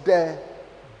was the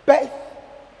birth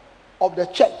of the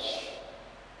church.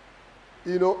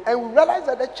 And we realized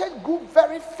that the church grew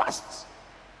very fast.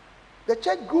 The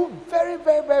church grew very,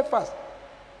 very, very fast.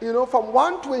 From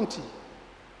 120.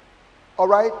 All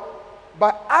right.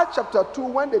 By Acts chapter 2,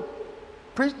 when they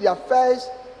preached their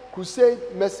first crusade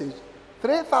message,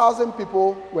 3,000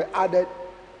 people were added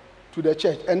to the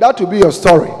church. And that will be your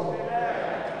story.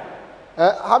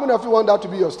 How many of you want that to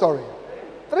be your story?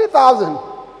 3,000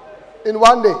 in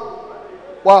one day.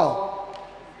 Wow.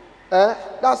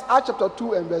 That's Acts chapter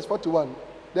 2 and verse 41.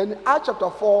 Then Acts chapter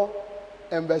 4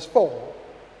 and verse 4,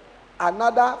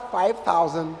 another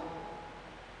 5,000,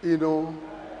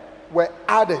 were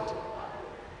added.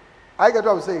 I get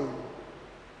what I'm saying.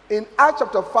 In Acts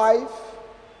chapter 5,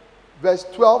 verse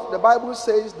 12, the Bible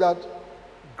says that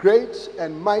great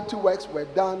and mighty works were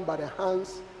done by the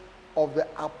hands of the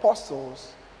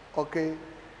apostles. Okay.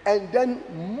 And then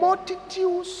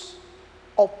multitudes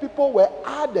of people were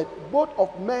added, both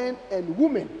of men and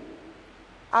women.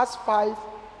 Acts 5,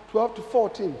 12 to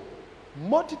 14.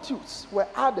 Multitudes were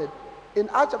added. In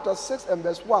Acts chapter 6 and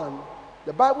verse 1,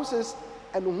 the Bible says,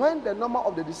 and when the number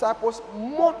of the disciples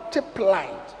multiplied.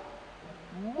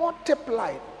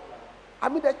 I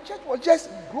mean, the church was just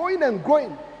growing and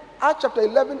growing. Acts chapter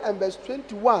 11 and verse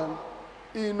 21,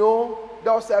 there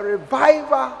was a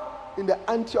revival in the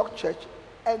Antioch church,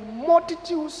 and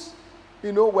multitudes,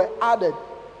 were added.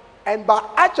 And by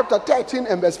Acts chapter 13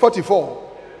 and verse 44,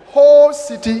 whole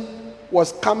city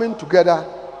was coming together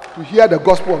to hear the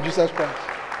gospel of Jesus Christ.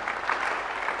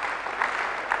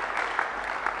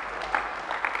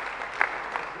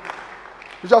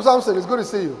 Bishop Samson, it's good to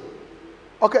see you.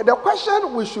 Okay, the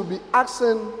question we should be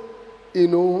asking,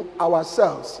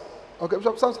 ourselves. Okay,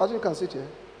 Bishop Samson, I think you can sit here.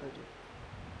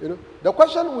 The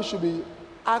question we should be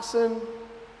asking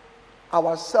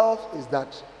ourselves is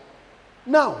that,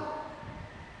 now,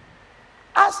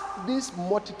 as these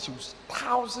multitudes,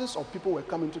 thousands of people were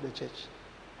coming to the church,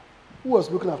 who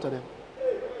was looking after them?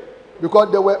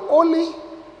 Because they were only,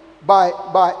 by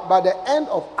the end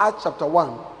of Acts chapter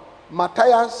 1,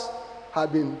 Matthias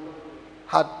had been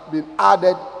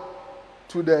added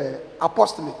to the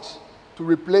apostolate to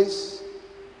replace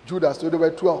Judas. So there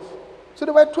were 12. So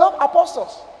there were 12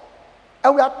 apostles.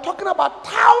 And we are talking about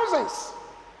thousands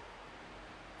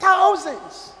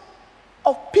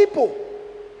of people.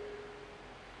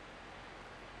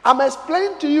 I'm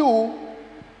explaining to you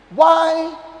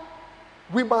why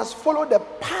we must follow the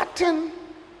pattern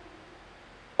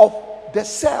of the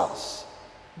cells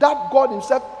that God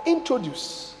himself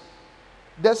introduced.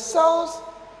 The cells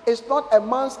is not a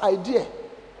man's idea.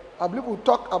 I believe we'll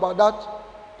talk about that,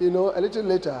 a little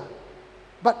later.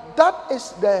 But that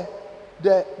is the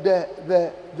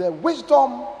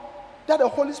wisdom that the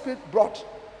Holy Spirit brought.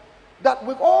 That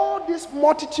with all these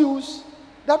multitudes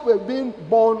that were being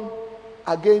born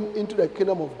again into the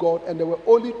kingdom of God, and there were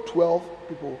only 12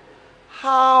 people,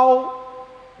 how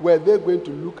were they going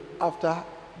to look after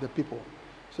the people?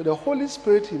 So the Holy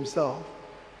Spirit himself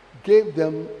gave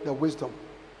them the wisdom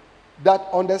that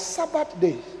on the Sabbath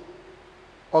day,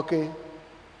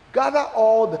 gather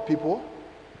all the people.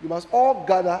 You must all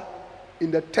gather in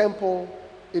the temple,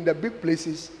 in the big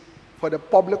places for the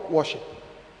public worship.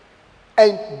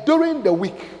 And during the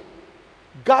week,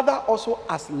 gather also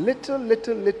as little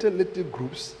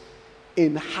groups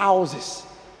in houses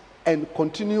and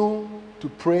continue to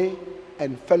pray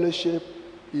and fellowship,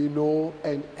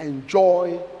 and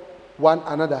enjoy one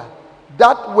another.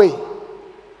 That way,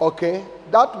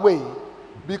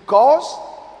 because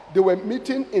they were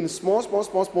meeting in small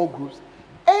groups.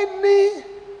 Any,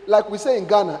 like we say in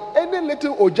Ghana, any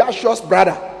little audacious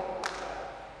brother.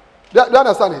 Do you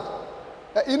understand it?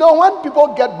 When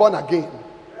people get born again,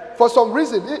 for some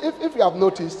reason, if you have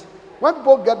noticed, when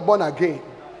people get born again,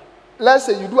 let's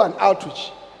say you do an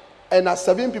outreach, and as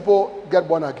 7 people get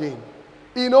born again,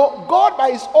 God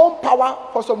by his own power,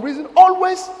 for some reason,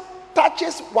 always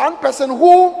touches one person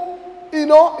who, he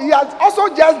has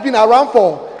also just been around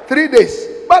for 3 days,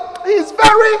 but he's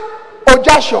very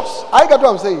audacious. I get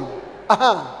what I'm saying.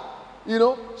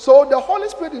 So the Holy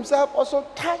Spirit himself also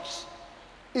touched,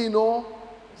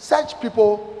 such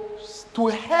people to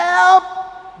help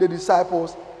the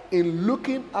disciples in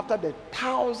looking after the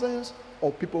thousands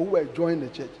of people who were joining the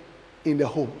church in the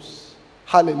homes.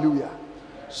 Hallelujah.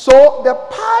 So the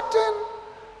pattern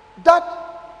that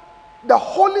the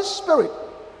Holy Spirit,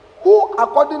 who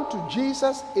according to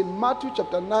Jesus in Matthew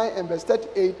chapter 9 and verse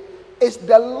 38 is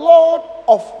the Lord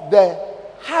of the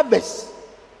harvest,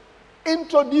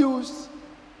 introduced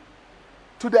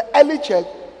to the early church,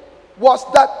 was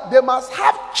that they must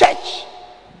have church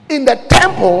in the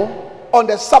temple on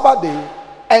the Sabbath day,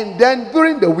 and then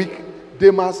during the week they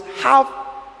must have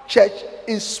church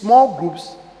in small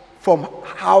groups from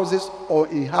houses or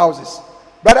in houses.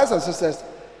 Brothers and sisters,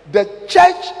 the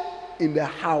church in the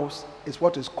house is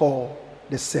what is called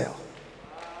the cell.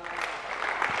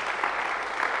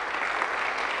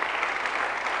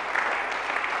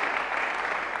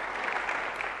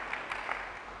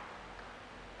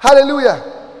 Hallelujah.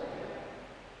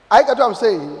 I get what I'm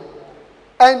saying.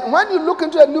 And when you look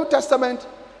into the New Testament,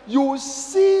 you will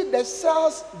see the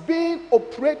cells being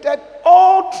operated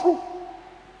all through.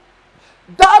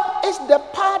 That is the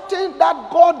pattern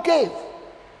that God gave.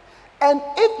 And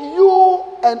if you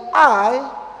and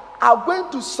I are going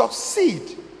to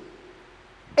succeed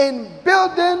in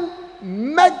building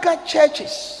mega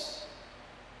churches,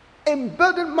 in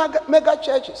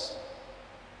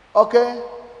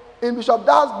Bishop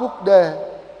Dah's book,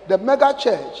 the mega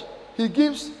church, he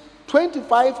gives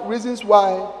 25 reasons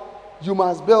why you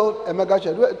must build a mega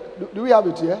church. Do we have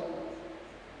it here?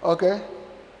 Okay.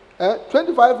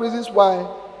 25 reasons why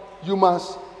you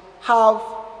must have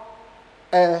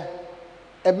a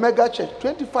mega church.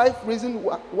 25 reasons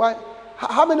why.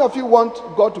 How many of you want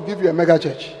God to give you a mega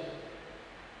church?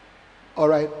 All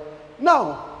right.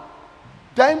 Now,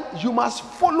 then you must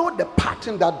follow the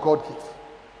pattern that God gives.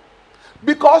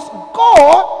 Because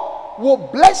God will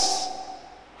bless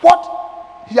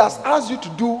what He has asked you to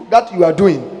do that you are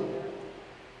doing.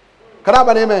 Can I have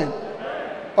an amen?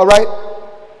 All right.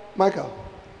 Michael.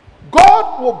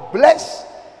 God will bless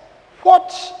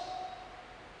what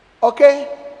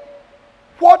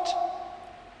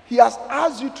He has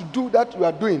asked you to do that you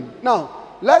are doing. Now,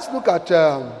 let's look at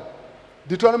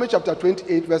Deuteronomy chapter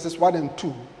 28, verses 1 and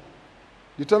 2.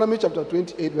 Deuteronomy chapter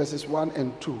 28, verses 1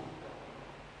 and 2.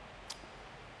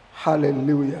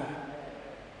 Hallelujah.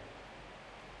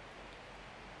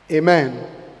 Amen.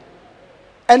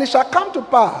 And it shall come to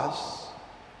pass,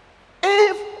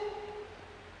 if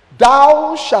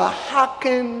thou shalt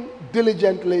hearken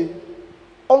diligently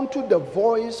unto the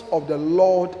voice of the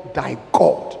Lord thy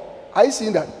God. Are you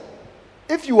seeing that?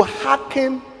 If you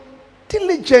hearken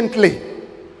diligently,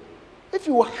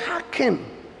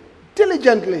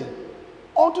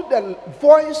 unto the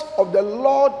voice of the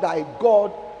Lord thy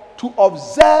God, to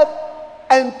observe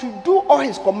and to do all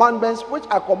his commandments which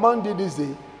I command thee this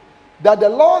day, that the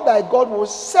Lord thy God will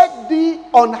set thee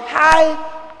on high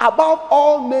above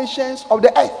all nations of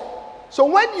the earth. So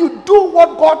when you do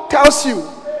what God tells you,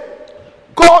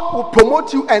 God will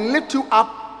promote you and lift you up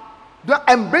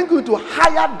and bring you into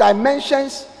higher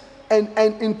dimensions and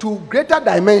into greater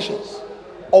dimensions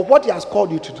of what He has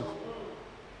called you to do.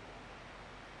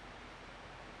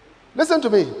 Listen to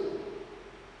me.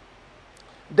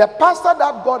 The pastor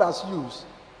that God has used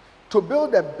to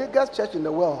build the biggest church in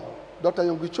the world, Dr.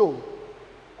 Yonggi Cho,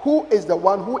 who is the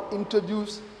one who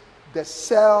introduced the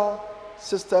cell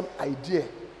system idea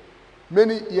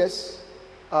many years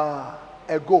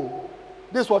ago.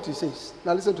 This is what he says.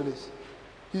 Now listen to this.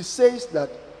 He says that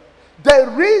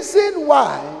the reason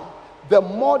why the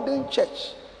modern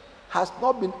church has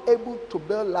not been able to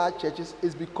build large churches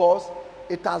is because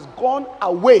it has gone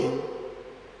away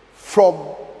from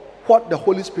what the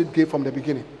Holy Spirit gave from the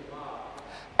beginning.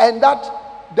 And that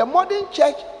the modern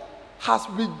church has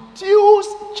reduced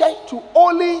church to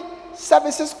only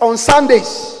services on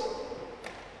Sundays.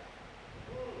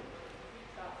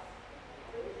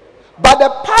 But the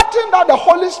pattern that the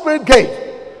Holy Spirit gave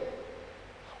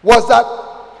was that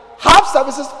have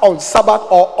services on Sabbath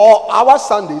or our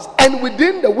Sundays, and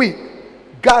within the week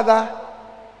gather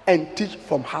and teach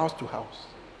from house to house.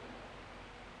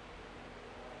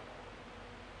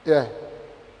 Yeah.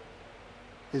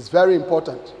 It's very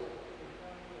important.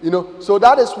 So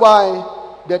that is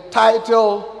why the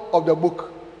title of the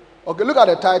book. Okay, look at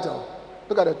the title.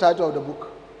 Look at the title of the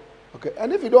book. Okay,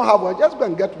 and if you don't have one, just go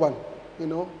and get one.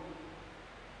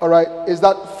 All right, is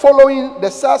that following the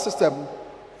cell system,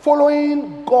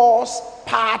 following God's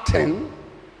pattern,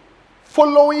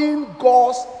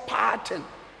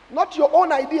 not your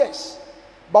own ideas,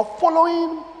 but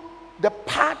following the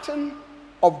pattern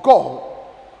of God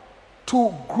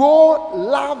to grow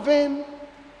loving,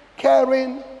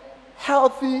 caring,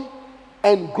 healthy,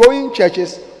 and growing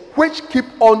churches which keep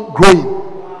on growing.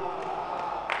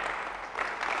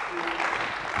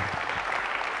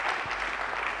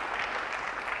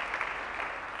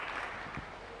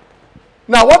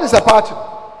 Now, what is a pattern?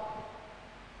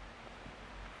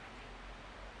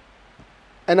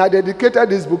 And I dedicated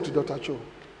this book to Dr. Cho.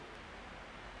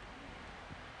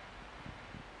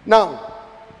 Now,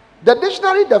 the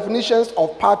dictionary definitions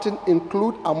of pattern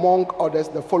include, among others,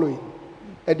 the following: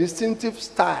 a distinctive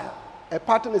style. A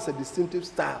pattern is a distinctive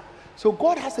style. So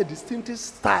God has a distinctive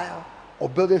style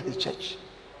of building His church.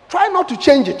 Try not to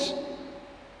change it.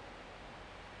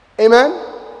 Amen?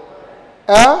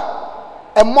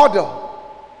 A model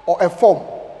or a form.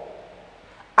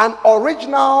 An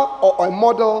original or a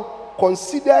model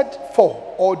considered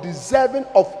for or deserving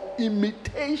of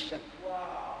imitation.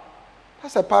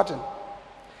 That's a pattern.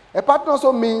 A pattern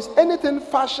also means anything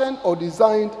fashioned or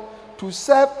designed to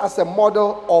serve as a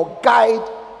model or guide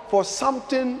for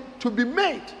something to be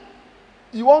made.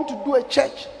 You want to do a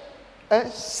church,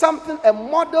 a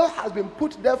model has been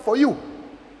put there for you.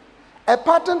 A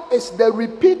pattern is the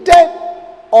repeated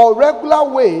or regular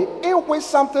way in which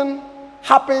something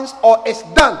happens or is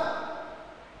done.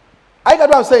 I get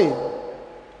what I'm saying?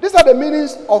 These are the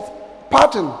meanings of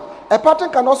pattern. A pattern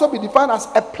can also be defined as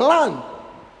a plan,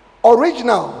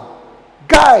 original,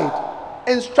 guide,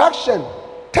 instruction,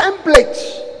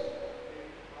 template.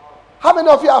 How many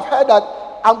of you have heard that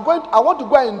I want to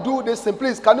go and do this thing.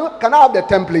 Please, can I have the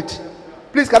template?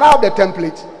 Please, can I have the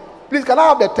template? Please, can I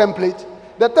have the template?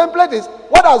 The template is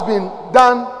what has been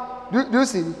done. Do you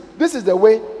see? This is the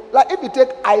way. Like if you take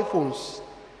iPhones,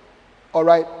 all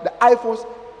right, the iPhones,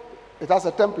 it has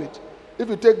a template. If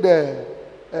you take the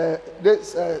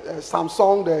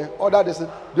Samsung, the other,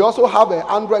 they also have an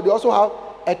Android. They also have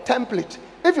a template.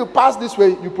 If you pass this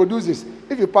way, you produce this.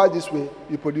 If you pass this way,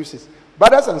 you produce this.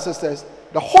 Brothers and sisters,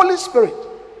 the Holy Spirit,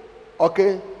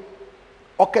 okay,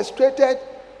 orchestrated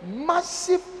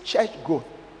massive church growth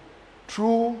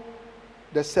through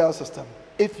the cell system.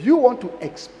 If you want to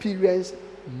experience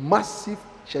massive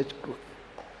church growth,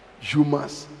 you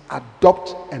must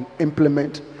adopt and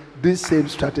implement this same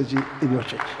strategy in your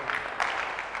church.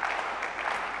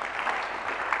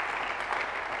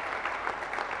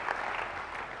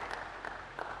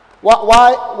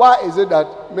 Why is it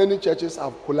that many churches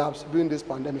have collapsed during this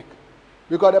pandemic?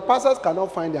 Because the pastors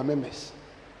cannot find their members.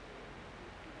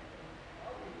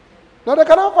 No, they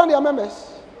cannot find their members.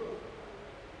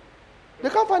 They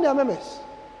can't find their members.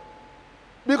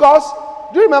 Because,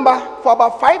 do you remember, for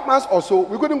about 5 months or so,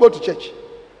 we couldn't go to church.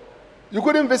 You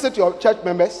couldn't visit your church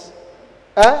members.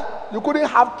 You couldn't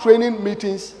have training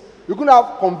meetings. You couldn't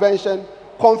have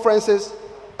conferences,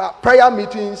 prayer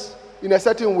meetings in a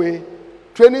certain way,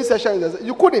 training sessions.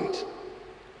 You couldn't. Do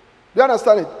you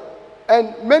understand it?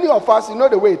 And many of us, you know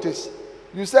the way it is.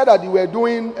 You said that you were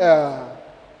doing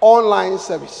online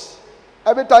service.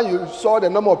 Every time you saw the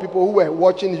number of people who were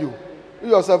watching you, you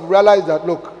yourself realized that,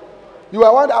 look, you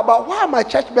were wondering about why are my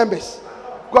church members?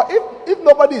 Because if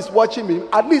nobody is watching me,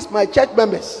 at least my church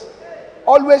members,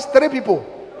 always 3 people,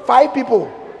 5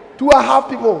 people, 2.5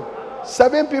 people,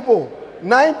 7 people,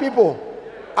 9 people.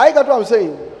 I got what I'm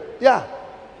saying? Yeah.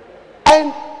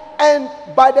 And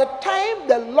by the time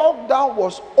the lockdown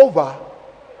was over,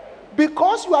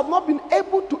 because you have not been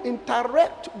able to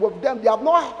interact with them, they have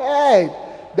not heard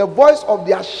the voice of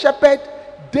their shepherd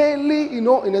daily, in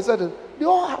a certain, they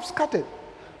all have scattered.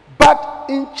 But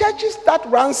in churches that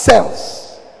run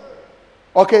cells,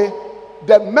 okay,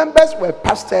 the members were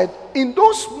pastored in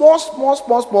those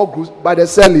small groups by the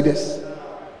cell leaders.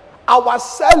 Our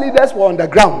cell leaders were on the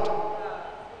ground.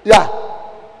 Yeah.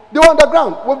 They were on the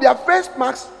ground with their face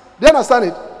masks. Do you understand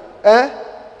it?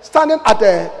 Standing at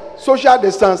a social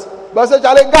distance. But I said,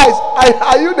 Charlie, guys,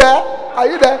 are you there? Are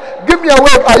you there? Give me a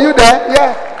wave. Are you there?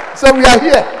 Yeah. So we are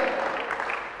here.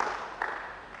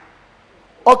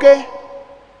 Okay.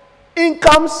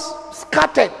 Incomes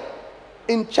scattered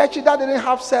in churches that didn't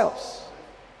have cells.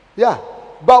 Yeah.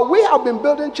 But we have been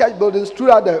building church buildings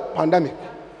throughout the pandemic.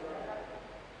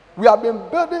 We have been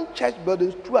building church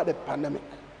buildings throughout the pandemic.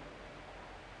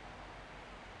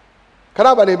 Can I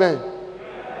have an amen?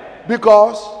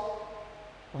 Because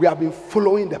we have been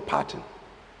following the pattern.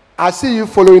 I see you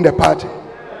following the pattern.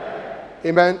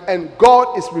 Amen. And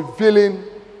God is revealing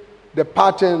the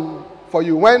pattern for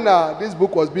you. When this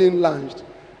book was being launched,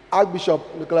 Archbishop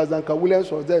Nicholas Duncan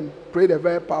Williams was then prayed a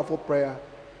very powerful prayer.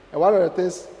 And one of the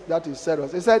things that he said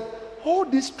was, he said, all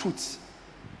these truths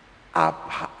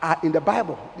are in the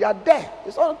Bible. They are there.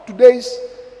 It's not today's,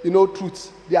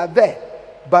 truths. They are there.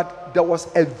 But there was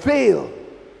a veil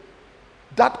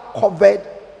that covered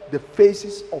the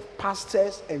faces of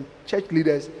pastors and church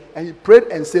leaders. And he prayed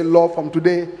and said, Lord, from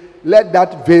today, let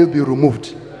that veil be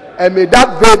removed. And may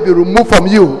that veil be removed from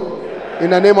you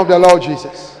in the name of the Lord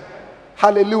Jesus.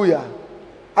 Hallelujah.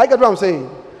 I get what I'm saying.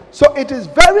 So it is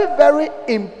very, very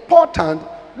important.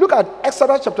 Look at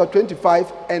Exodus chapter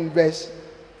 25 and verse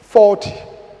 40.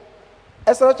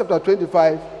 Exodus chapter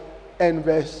 25 and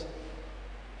verse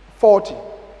 40.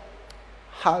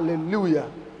 Hallelujah.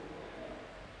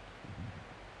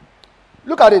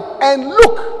 Look at it. And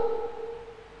look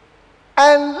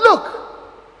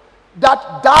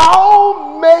that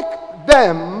thou make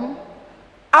them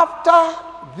after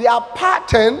their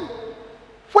pattern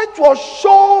which was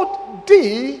showed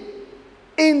thee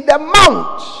in the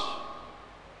mount.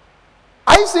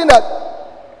 Are you seeing that?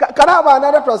 Can I have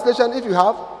another translation if you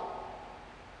have?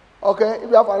 Okay, if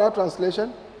you have another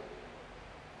translation.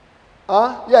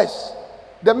 Yes.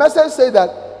 The message says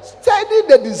that study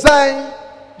the design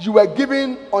you were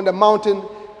given on the mountain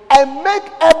and make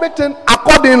everything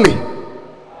accordingly.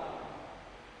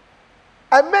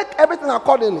 And make everything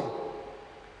accordingly.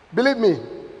 Believe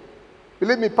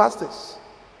me, pastors.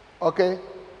 Okay?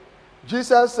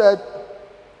 Jesus said,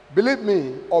 believe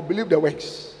me or believe the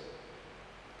works.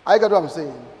 I get what I'm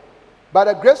saying. By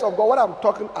the grace of God, what I'm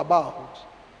talking about,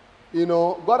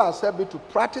 God has helped me to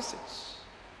practice it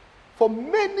for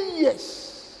many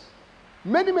years.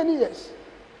 Many years.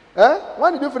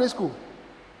 When did you finish school?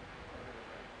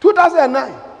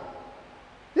 2009.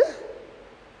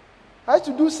 I used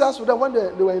to do cells with them when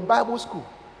they were in Bible school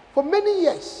for many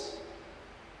years.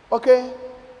 Okay?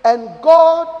 And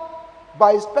God,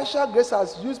 by His special grace,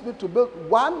 has used me to build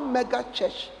one mega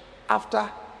church after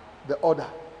the other.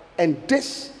 And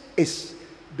this is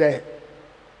the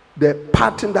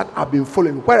pattern that I've been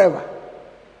following wherever.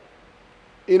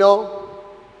 You know,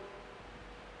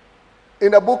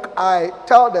 in the book, I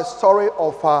tell the story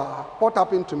of what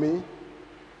happened to me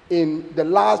in the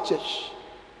last church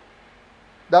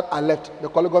that I left, the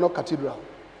Cologono Cathedral.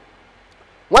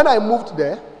 When I moved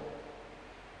there,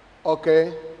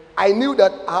 okay, I knew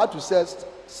that I had to sell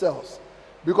cells.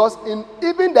 Because in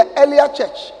even the earlier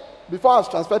church, before I was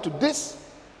transferred to this,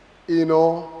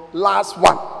 last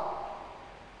one,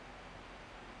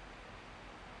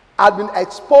 I'd been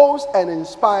exposed and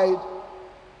inspired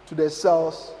to the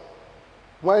cells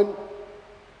when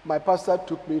my pastor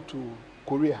took me to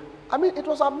Korea. I mean, it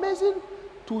was amazing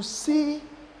to see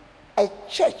a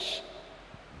church.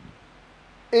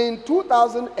 In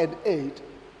 2008,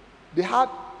 they had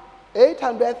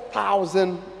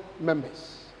 800,000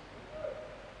 members.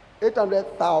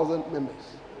 800,000 members.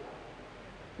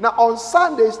 Now, on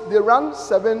Sundays, they run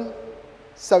 7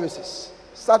 services,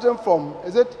 starting from,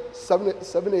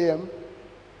 7 a.m.,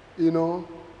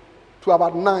 to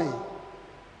about 9.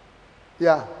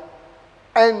 Yeah.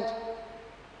 And,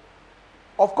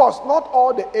 of course, not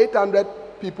all the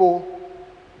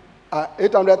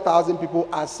 800,000 people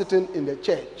are sitting in the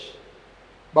church.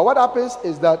 But what happens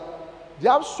is that they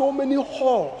have so many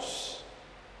halls.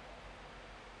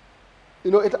 They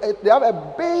have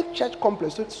a big church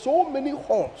complex, so many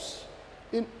halls.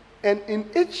 And in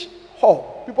each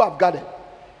hall, people have gathered.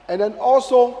 And then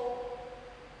also,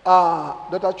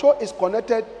 Dr. Cho is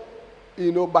connected,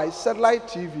 by satellite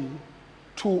TV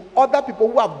to other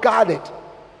people who have gathered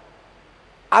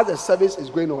as the service is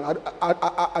going on.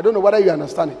 I don't know whether you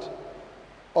understand it.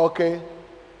 Okay?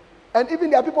 And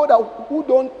even there are people who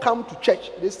don't come to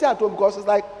church. They stay at home because it's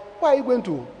like, why are you going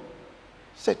to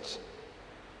sit?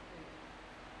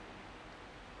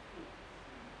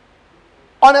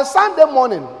 On a Sunday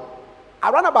morning,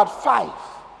 around about 5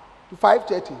 to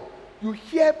 5:30, you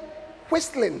hear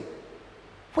whistling.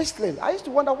 Whistling. I used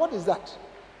to wonder, what is that?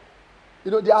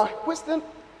 There are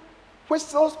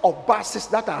whistles of buses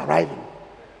that are arriving.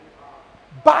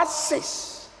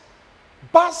 Buses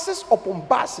upon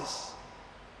buses,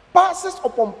 buses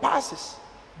upon buses,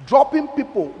 dropping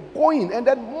people, going, and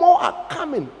then more are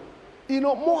coming.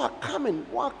 More are coming,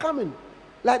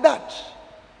 like that.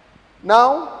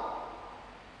 Now,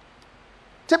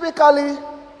 typically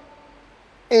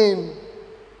in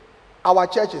our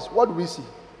churches, what do we see?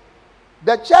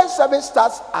 The church service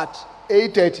starts at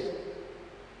 8:30.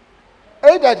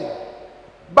 8:30.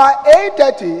 By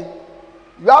 8:30,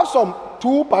 you have some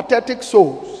 2 pathetic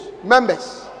souls,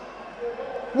 members,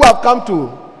 who have come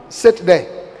to sit there.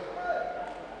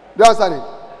 Do you understand it?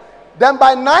 Then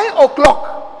by 9 o'clock,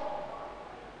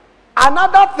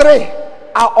 another 3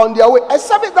 are on their way. A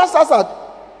service that starts at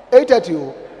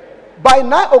 8:30. By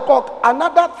 9 o'clock,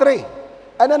 another 3.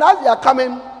 And then as they are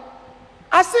coming,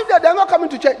 as if they're not coming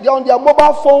to church, they're on their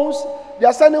mobile phones, they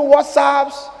are sending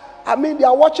WhatsApps. I mean, they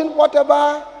are watching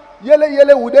whatever.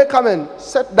 Yele, would they come and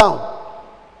sit down?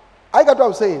 I get what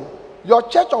I'm saying. Your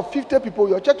church of 50 people,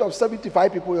 your church of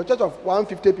 75 people, your church of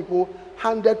 150 people,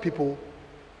 100 people,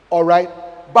 all right?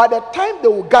 By the time they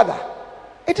will gather,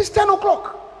 it is 10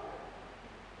 o'clock.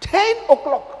 10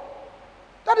 o'clock.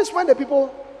 That is when the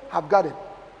people have gathered.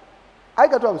 I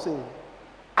get what I'm saying.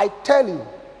 I tell you,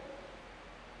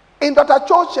 in Dr.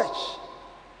 Cho's church,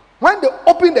 when they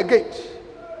open the gate,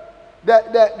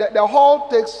 the hall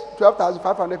takes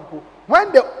 12,500 people.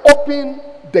 When they open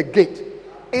the gate,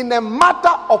 in a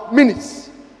matter of minutes,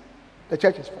 the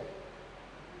church is full.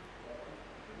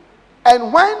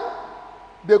 And when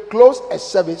they close a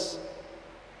service,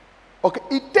 okay,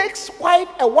 it takes quite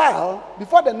a while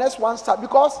before the next one starts,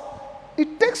 because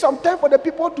it takes some time for the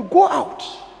people to go out.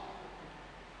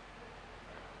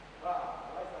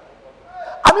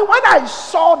 I mean, when I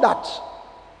saw that,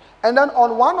 and then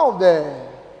on one of the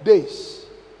days,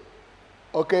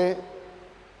 okay,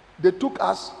 they took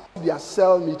us to their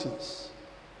cell meetings.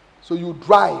 So you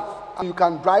drive. You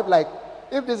can drive, like,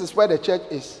 if this is where the church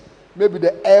is, maybe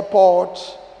the airport,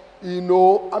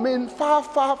 I mean, far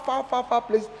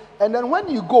place. And then when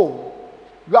you go,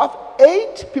 you have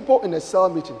 8 people in a cell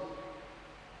meeting,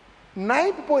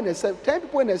 9 people in a cell, 10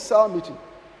 people in a cell meeting,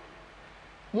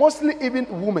 mostly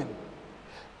even women.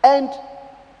 And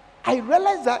I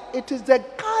realized that it is the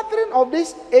gathering of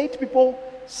these 8 people,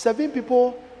 7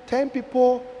 people, 10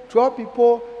 people, 12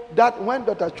 people, that when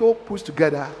Dr. Cho puts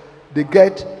together, they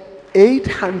get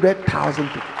 800,000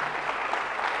 people.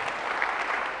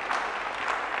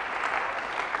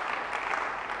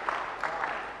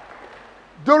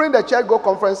 During the Church Growth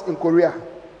Conference in Korea,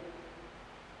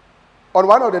 on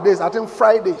one of the days, I think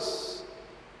Fridays,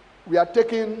 we are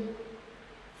taking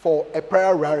for a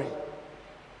prayer rally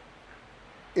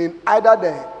in either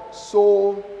the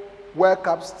Seoul World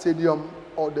Cup Stadium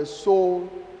or the Seoul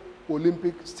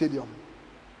Olympic Stadium.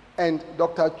 And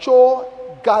Dr. Cho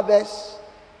gathers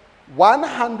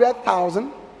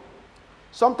 100,000,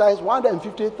 sometimes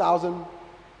 150,000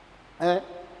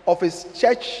 of his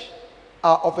church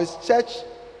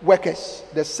workers,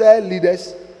 the cell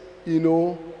leaders,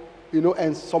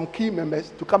 and some key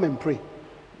members to come and pray.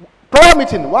 Prayer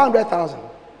meeting, 100,000,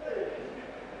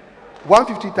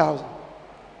 150,000.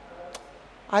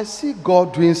 I see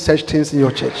God doing such things in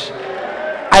your church.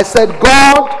 I said,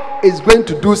 God is going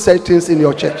to do such things in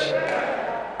your church.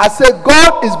 I said,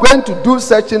 God is going to do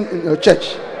such things in your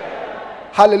church.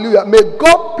 Hallelujah. May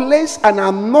God place an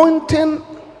anointing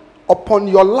upon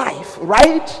your life,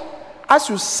 right? As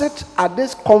you sit at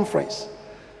this conference,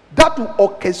 that will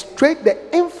orchestrate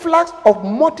the influx of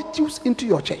multitudes into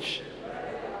your church.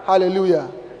 Hallelujah.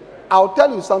 I'll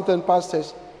tell you something,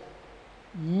 pastors.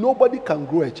 Nobody can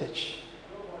grow a church.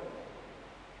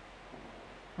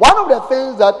 One of the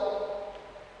things that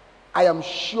I am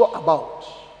sure about,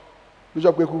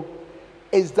 Bishop Kweku,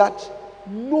 is that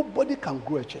nobody can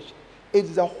grow a church. It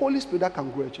is the Holy Spirit that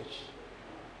can grow a church.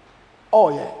 Oh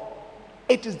yeah.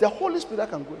 It is the Holy Spirit that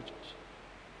can grow a church.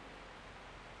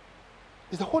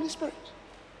 It's the Holy Spirit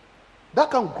that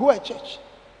can grow a church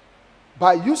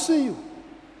by using you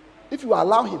if you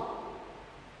allow him.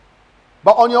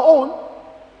 But on your own,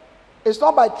 it's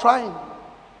not by trying.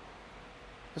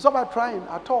 It's not by trying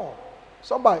at all. It's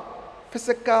not by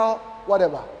physical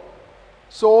whatever.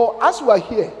 So as you are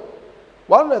here,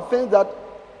 one of the things that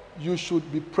you should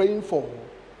be praying for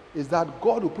is that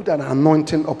God will put an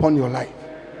anointing upon your life.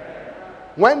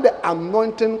 When the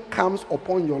anointing comes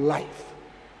upon your life,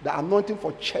 the anointing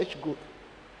for church growth,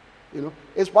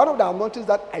 it's one of the anointings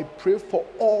that I pray for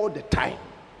all the time.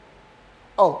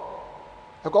 Oh,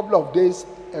 a couple of days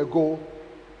ago,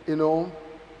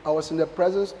 I was in the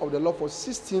presence of the Lord for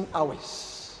 16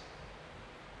 hours.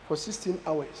 For 16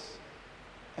 hours.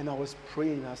 And I was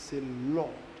praying. I said,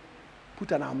 Lord,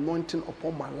 put an anointing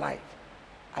upon my life.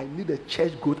 I need a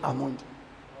church growth anointing.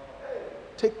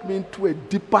 Take me into a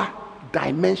deeper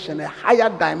dimension, a higher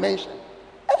dimension.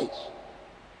 Hey.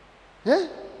 Yeah?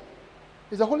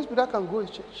 It's the Holy Spirit that can grow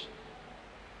his church.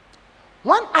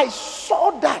 When I saw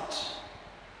that,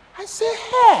 I said,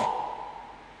 hey,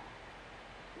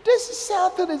 this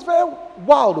something is very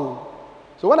wild.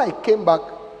 So when I came back,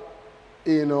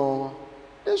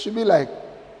 this should be like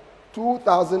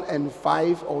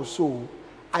 2005 or so,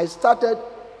 I started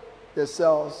the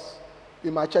cells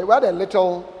in my church. We had a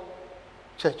little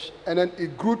church, and then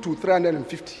it grew to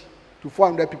 350 to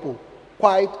 400 people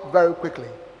quite very quickly.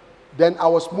 Then I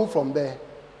was moved from there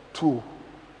to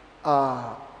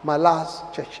my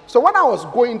last church. So when I was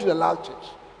going to the last church,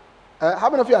 how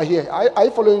many of you are here? Are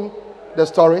you following the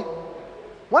story?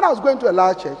 When I was going to a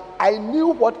large church, I knew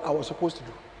what I was supposed to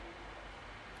do.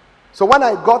 So when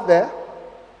I got there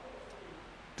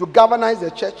to galvanize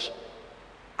the church,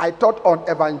 I taught on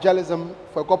evangelism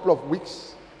for a couple of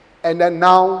weeks, and then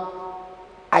now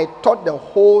I taught the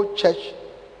whole church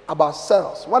about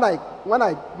cells.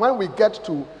 When we get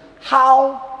to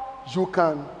how you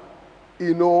can,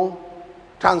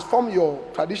 transform your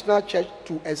traditional church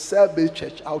to a cell-based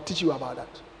church, I'll teach you about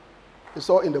that. It's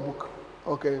all in the book.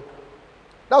 Okay.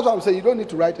 That's what I'm saying. You don't need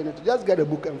to write anything. Just get a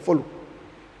book and follow.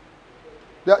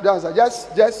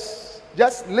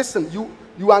 Just listen.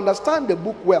 You understand the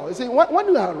book well. You see, when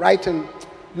you are writing,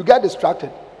 you get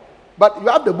distracted. But you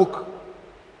have the book.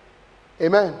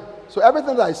 Amen. So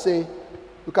everything that I say,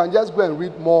 you can just go and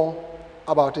read more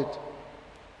about it.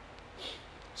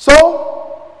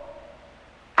 So,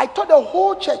 I taught the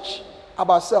whole church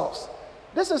about cells.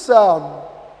 I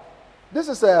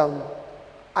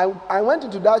went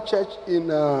into that church in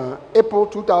April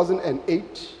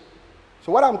 2008.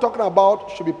 So what I'm talking about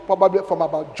should be probably from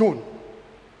about June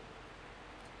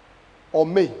or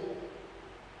May.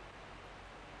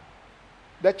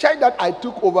 The church that I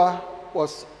took over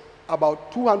was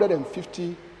about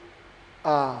 250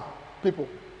 people,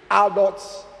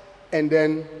 adults, and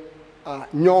then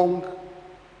young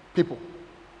people.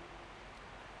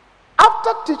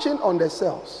 After teaching on the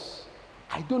cells,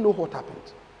 I don't know what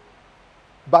happened,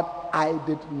 but I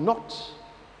did not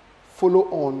follow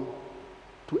on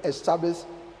to establish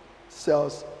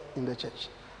cells in the church.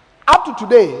 Up to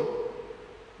today,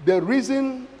 the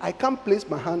reason, I can't place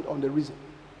my hand on the reason.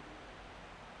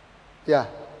 Yeah.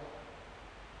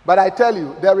 But I tell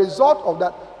you, the result of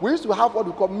that, we used to have what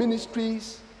we call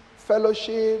ministries,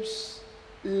 fellowships,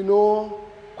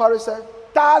 Quarry said,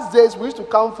 Thursdays we used to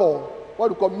come for what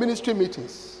we call ministry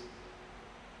meetings.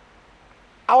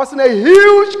 I was in a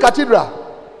huge cathedral.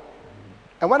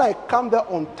 And when I come there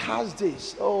on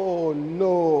Thursdays, oh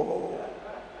no.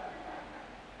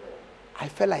 I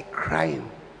felt like crying.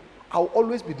 I'll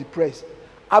always be depressed.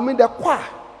 I'm in the choir.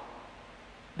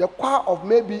 The choir of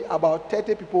maybe about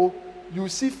 30 people, you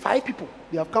see 5 people.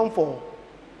 They have come for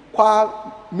choir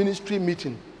ministry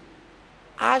meeting.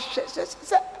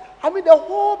 The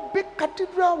whole big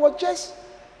cathedral was just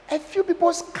a few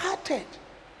people scattered.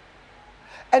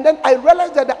 And then I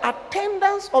realized that the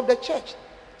attendance of the church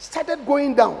started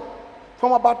going down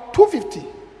from about 250.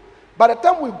 By the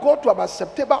time we go to about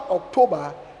September,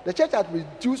 October, the church had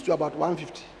reduced to about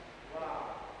 150.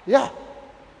 Yeah,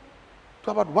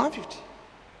 to about 150.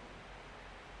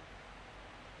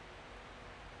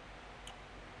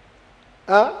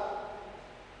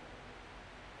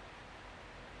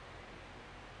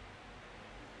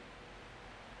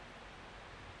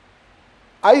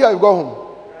 Are you going to go home?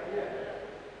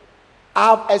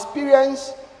 I've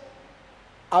experienced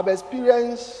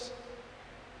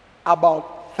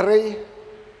about 3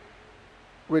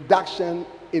 reduction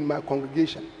in my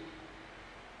congregation.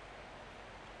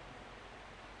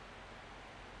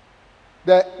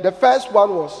 The first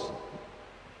one was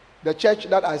the church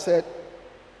that I said,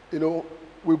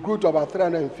 we grew to about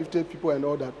 350 people and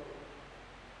all that.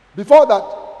 Before that,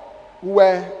 we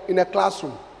were in a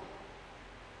classroom.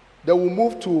 Then we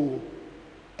moved to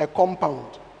a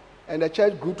compound, and the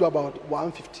church grew to about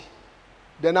 150.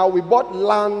 Then now we bought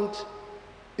land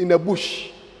in a bush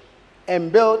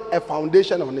and built a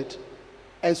foundation on it.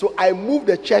 And so I moved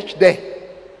the church there,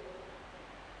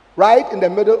 right in the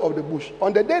middle of the bush.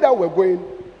 On the day that we were going,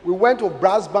 we went to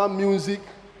brass band music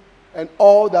and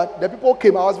all that. The people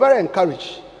came. I was very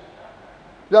encouraged.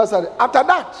 After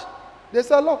that, they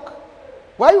said, look,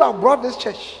 why you have brought this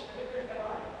church?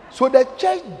 So the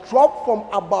church dropped from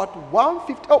about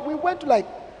 150. We went to like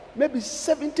maybe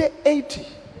 70, 80.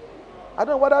 I don't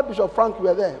know whether Bishop Frank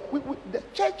were there. The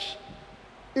church,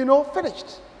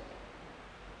 finished.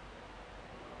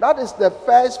 That is the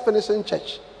first finishing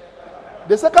church.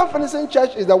 The second finishing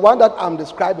church is the one that I'm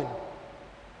describing.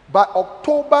 By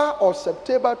October or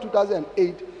September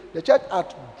 2008, the church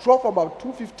had dropped from about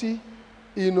 250,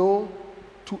 to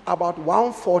about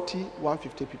 140,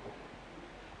 150 people.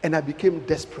 And I became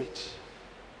desperate.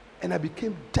 And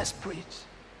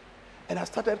I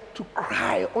started to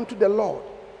cry unto the Lord.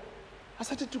 I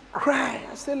started to cry.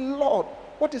 I said, Lord,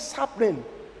 what is happening?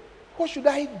 What should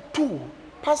I do?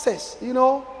 Pastors,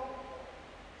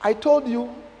 I told you,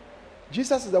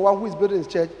 Jesus is the one who is building his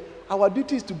church. Our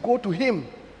duty is to go to him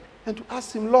and to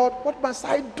ask him, Lord, what must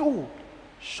I do?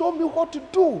 Show me what to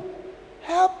do.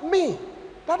 Help me.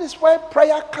 That is where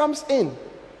prayer comes in.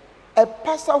 A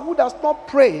pastor who does not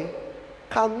pray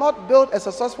cannot build a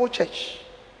successful church.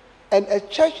 And a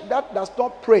church that does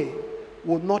not pray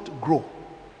will not grow.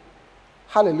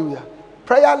 Hallelujah.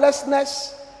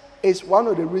 Prayerlessness is one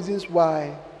of the reasons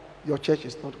why your church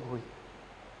is not growing.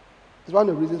 It's one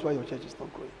of the reasons why your church is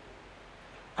not growing.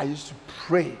 I used to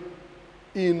pray.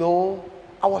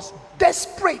 I was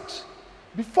desperate.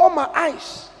 Before my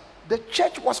eyes, the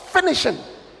church was finishing.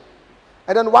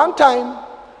 And then one time,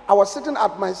 I was sitting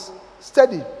at my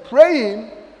study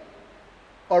praying,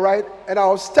 all right, and I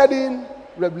was studying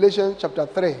Revelation chapter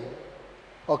 3,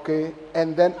 okay,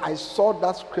 and then I saw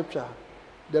that scripture.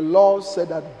 The Lord said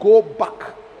that go back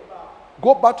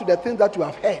to the things that you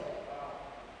have heard.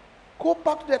 Go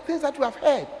back to the things that you have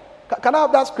heard. Can I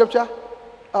have that scripture?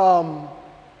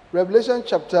 Revelation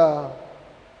chapter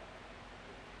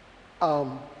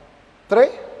 3.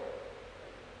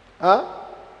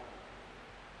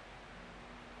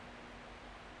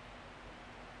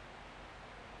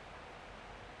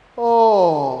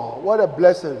 Oh, what a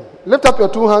blessing. Lift up your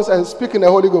 2 hands and speak in the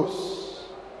Holy Ghost.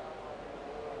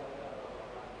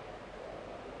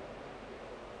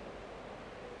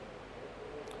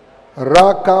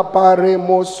 Rakapare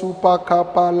mosupa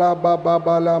kapala baba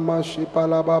bala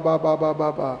mashipala baba baba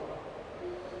baba.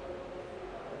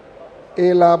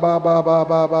 Ela baba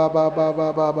baba baba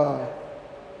baba baba.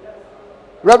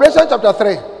 Revelation chapter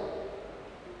 3.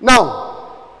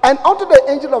 Now, and unto the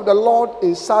angel of the Lord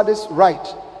in Sardis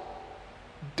write,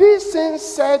 these things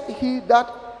said he that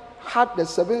had the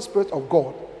 7 spirits of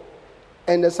God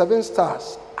and the 7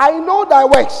 stars. I know thy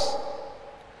works,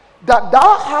 that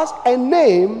thou hast a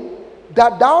name,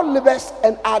 that thou livest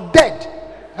and art dead.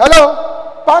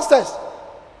 Hello, pastors.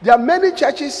 There are many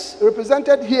churches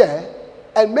represented here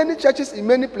and many churches in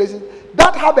many places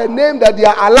that have a name that they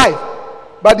are alive,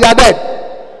 but they are dead.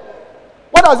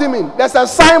 What does it mean? There's a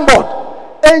signboard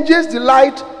Angels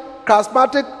Delight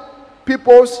Charismatic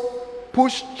People's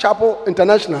Push Chapel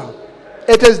International.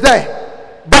 It is there.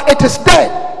 But it is there.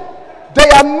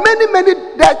 There are many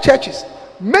dead churches,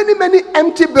 many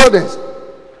empty buildings.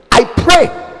 I pray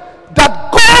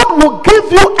that God will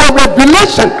give you a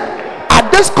revelation at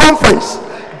this conference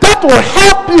that will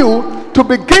help you to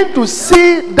begin to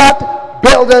see that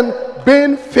building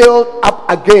being filled up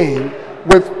again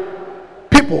with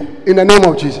people in the name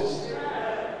of Jesus.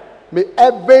 May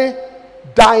every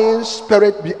dying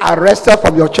spirit be arrested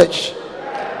from your church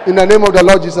in the name of the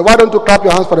Lord Jesus. Why don't you clap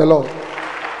your hands for the Lord?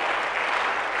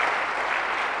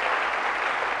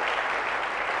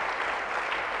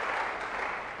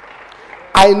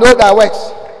 I know thy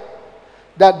works,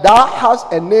 that thou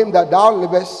hast a name, that thou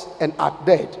livest and art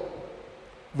dead.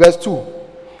 Verse 2.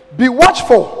 Be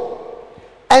watchful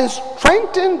and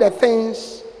strengthen the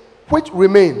things which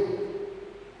remain,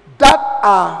 that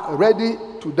are ready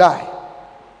to die.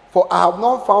 For I have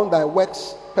not found thy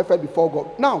works perfect before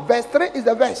God. Now, verse 3 is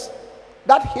the verse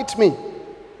that hit me.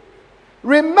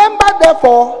 Remember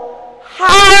therefore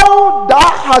how thou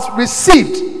hast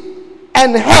received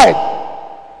and heard,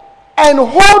 and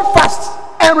hold fast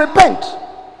and repent.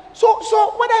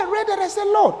 So when I read that, I said,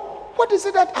 Lord, what is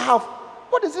it that I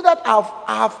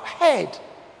have heard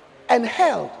and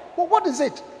held? Well, what is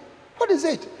it? What is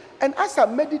it? And as I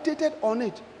meditated on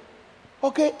it,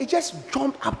 okay, it just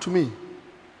jumped up to me.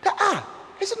 That,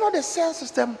 is it not a cell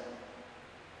system?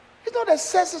 It's not a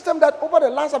cell system that over the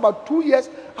last about 2 years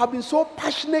have been so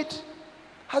passionate,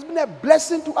 has been a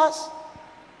blessing to us.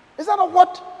 Is that not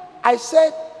what I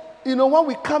said? When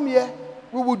we come here,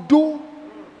 we will do.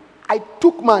 I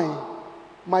took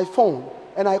my phone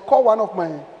and I called one of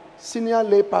my senior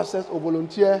lay pastors or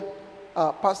volunteer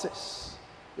pastors.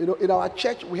 In our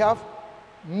church, we have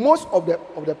most of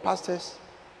the pastors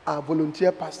are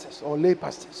volunteer pastors or lay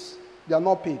pastors. They are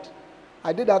not paid.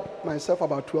 I did that myself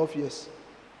about 12 years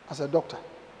as a doctor.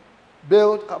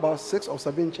 Built about 6 or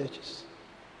 7 churches.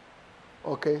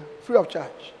 Okay, free of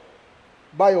charge.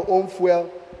 Buy your own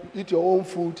fuel, eat your own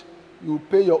food, you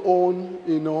pay your own,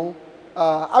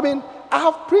 I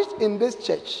have preached in this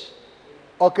church,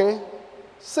 okay,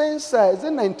 since, is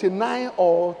it 99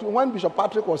 or when Bishop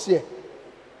Patrick was here.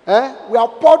 We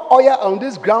have poured oil on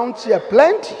this ground here,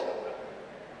 plenty.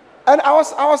 And I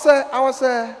was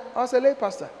a lay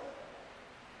pastor.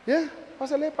 Yeah, I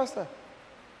was a lay pastor.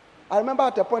 I remember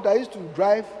at a point I used to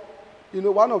drive,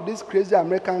 one of these crazy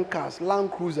American cars,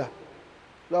 Land Cruiser.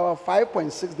 There were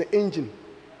 5.6, the engine.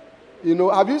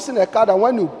 Have you seen a car that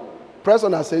when you press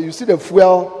on and you see the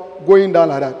fuel going down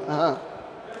like that?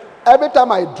 Every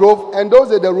time I drove, and those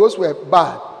days the roads were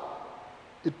bad.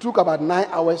 It took about 9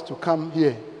 hours to come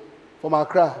here from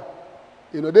Accra.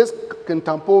 These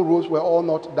Kintampo roads were all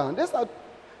not done. This are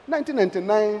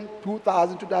 1999,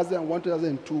 2000, 2001,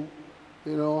 2002.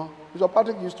 Bishop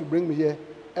Patrick used to bring me here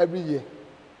every year.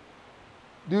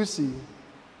 Do you see?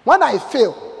 When I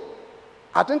fail,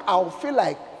 I think I'll feel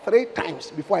like 3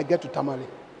 times before I get to Tamale.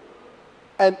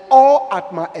 And all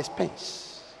at my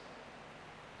expense.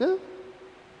 Yeah?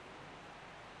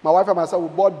 My wife and myself, we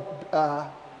bought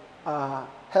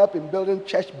help in building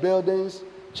church buildings,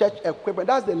 church equipment.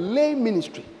 That's the lay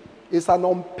ministry. It's an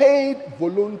unpaid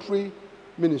voluntary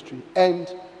ministry.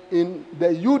 And in the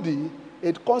UD,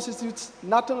 it constitutes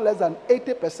nothing less than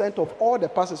 80% of all the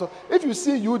pastors. So if you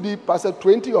see UD pastors,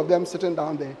 20 of them sitting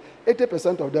down there,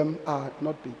 80% of them are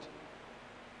not paid.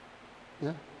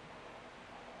 Yeah?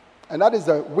 And that is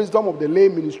the wisdom of the lay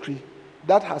ministry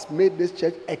that has made this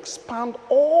church expand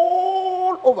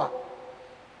all over.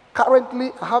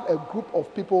 Currently, I have a group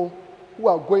of people who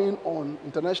are going on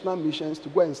international missions to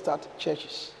go and start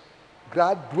churches.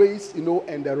 Graduates,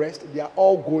 and the rest, they are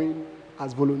all going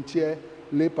as volunteer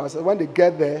lay pastors. When they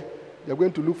get there, they're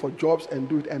going to look for jobs and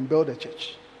do it and build a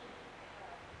church.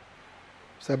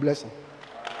 It's a blessing.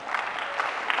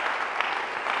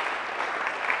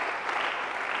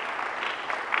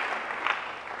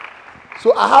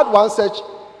 So I had one such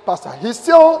pastor. He's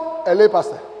still a lay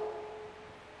pastor.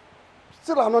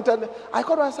 Still anointed. I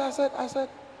called him and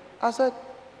I said,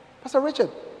 Pastor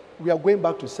Richard, we are going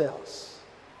back to cells.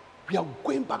 We are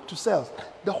going back to cells.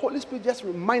 The Holy Spirit just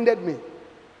reminded me.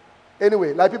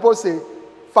 Anyway, like people say,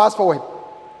 fast forward.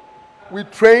 We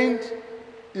trained,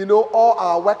 all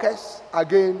our workers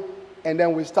again, and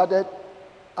then we started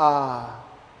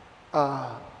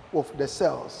with the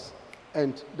cells.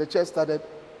 And the church started,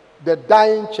 the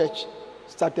dying church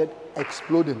started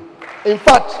exploding. In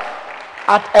fact,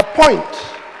 at a point,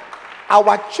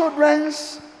 our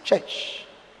children's church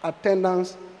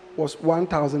attendance was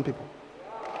 1,000 people.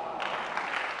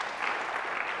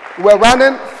 We were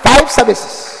running 5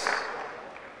 services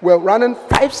were running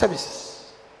 5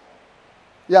 services.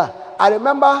 Yeah, I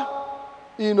remember,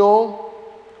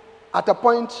 at a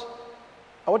point,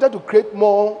 I wanted to create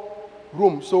more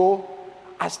room, so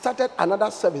I started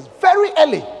another service very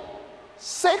early,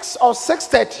 6 or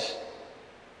 6:30.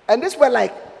 And these were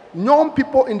like young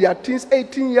people in their teens,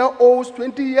 18-year-olds,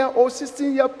 20-year-olds,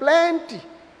 16-year, plenty.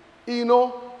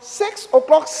 6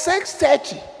 o'clock,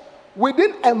 6:30.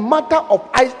 Within a matter of,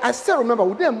 I still remember,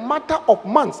 within a matter of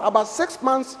months, about 6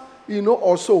 months,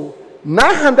 or so,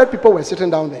 900 people were sitting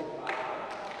down there.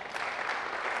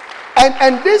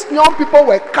 And these young people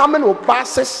were coming with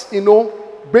buses,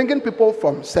 bringing people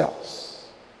from cells.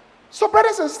 So,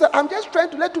 brothers and sisters, I'm just trying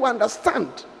to let you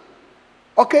understand,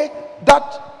 okay,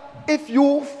 that if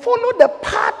you follow the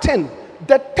pattern,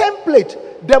 the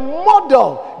template, the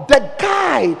model, the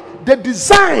guide, the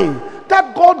design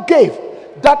that God gave,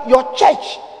 that your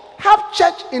church have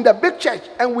church in the big church,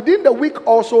 and within the week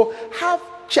also have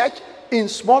church in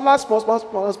small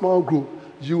group,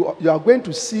 you are going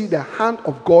to see the hand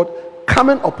of God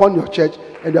coming upon your church,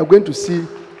 and you are going to see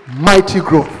mighty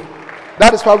growth.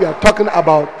 That is why we are talking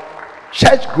about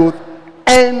church growth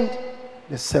and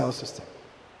the cell system.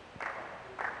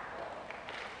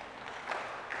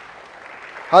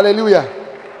 Hallelujah.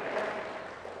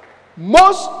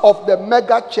 Most of the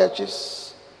mega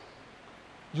churches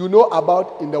you know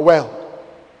about in the world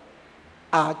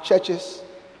are churches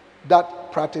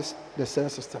that practice the cell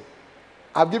system.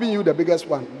 I've given you the biggest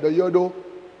one, the Yodo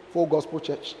Full Gospel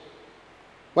Church.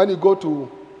 When you go to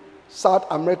South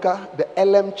America, the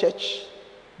LM Church.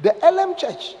 The LM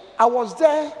Church, I was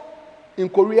there in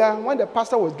Korea when the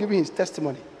pastor was giving his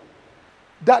testimony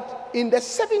that in the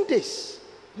 7 days,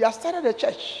 he had started a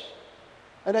church,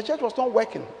 and the church was not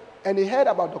working, and he heard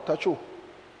about Dr. Cho.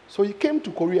 So he came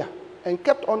to Korea and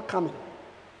kept on coming.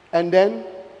 And then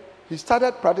he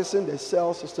started practicing the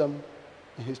cell system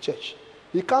in his church.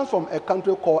 He comes from a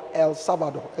country called El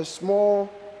Salvador, a small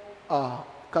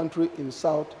country in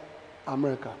South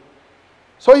America.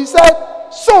 So he said,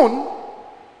 soon,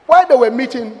 while they were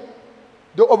meeting,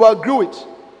 they overgrew it.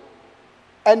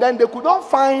 And then they could not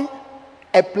find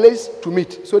a place to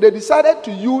meet. So they decided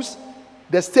to use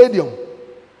the stadium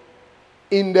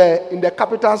in the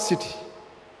capital city.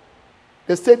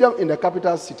 The stadium in the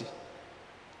capital city.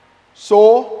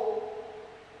 So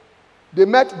they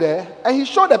met there, and he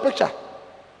showed a picture.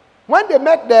 When they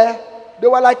met there, they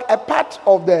were like a part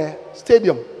of the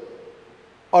stadium.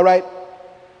 All right.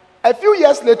 A few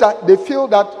years later, they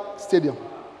filled that stadium.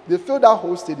 They filled that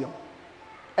whole stadium.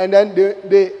 And then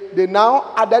they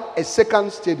now added a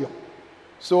second stadium.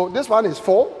 So this one is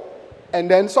full. And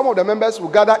then some of the members will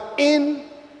gather in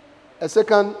a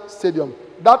second stadium.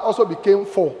 That also became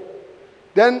full.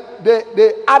 Then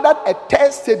they added a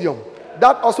third stadium.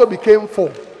 That also became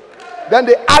full. Then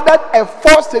they added a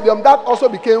fourth stadium. That also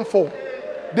became full.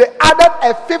 They added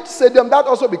a fifth stadium. That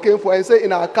also became full. And say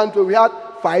in our country we had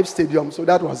 5 stadiums. So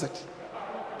that was it.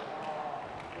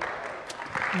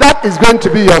 That is going to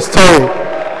be your story.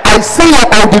 I see your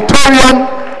auditorium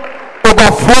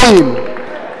overflowing.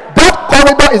 That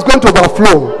corridor is going to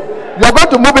overflow. You are going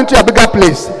to move into a bigger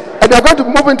place. And you are going to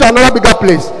move into another bigger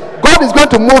place. God is going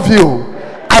to move you.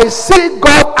 I see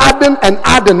God adding and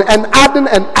adding and adding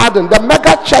and adding. The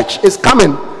mega church is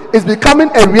coming. It's becoming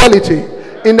a reality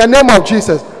in the name of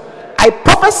Jesus. I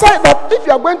prophesy that if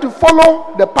you are going to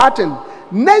follow the pattern,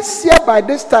 next year by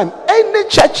this time, any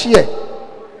church here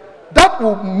that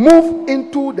will move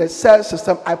into the cell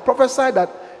system, I prophesy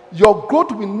that your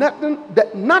growth will be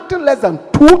nothing less than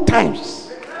 2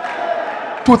 times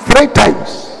to 3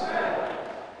 times.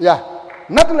 Yeah,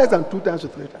 nothing less than 2 times to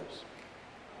 3 times.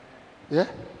 Yeah.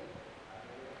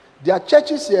 There are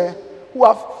churches here who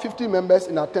have 50 members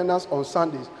in attendance on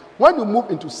Sundays. When you move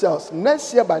into cells,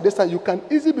 next year by this time, you can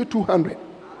easily be 200.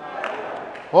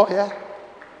 Oh, yeah.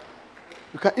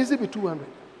 You can easily be 200.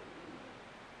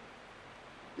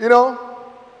 You know,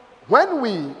 when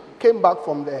we came back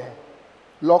from the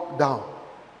lockdown,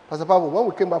 Pastor Pablo, when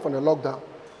we came back from the lockdown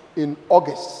in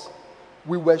August,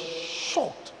 we were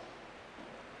shocked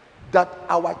that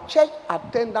our church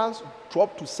attendance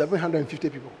dropped to 750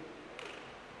 people.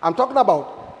 I'm talking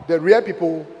about the rare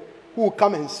people who will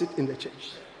come and sit in the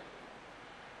church.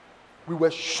 We were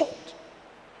shocked.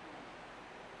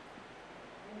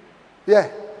 Yeah.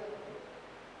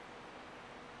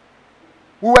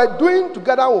 We were doing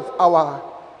together with our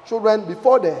children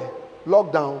before the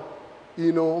lockdown,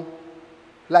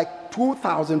 like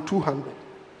 2,200.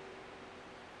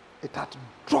 It had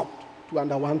dropped to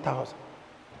under 1,000.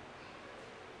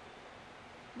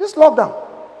 This lockdown.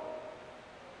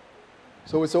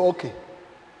 So we said, okay,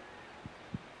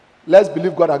 let's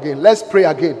believe God again. Let's pray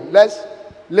again. Let's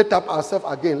lift up ourselves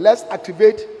again. Let's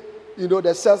activate,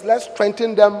 the cells. Let's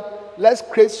strengthen them. Let's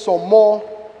create some more,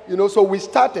 So we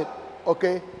started,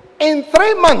 okay? In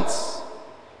 3 months,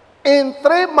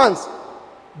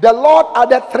 the Lord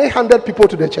added 300 people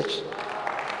to the church.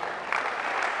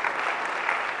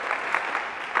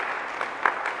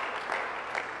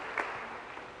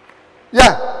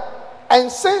 Yeah.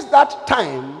 And since that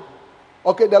time,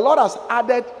 okay, the Lord has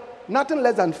added nothing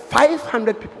less than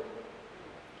 500 people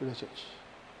to the church.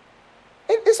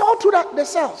 It's all through the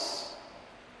cells.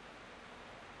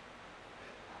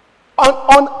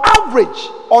 On average,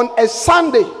 on a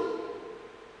Sunday,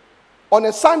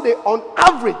 on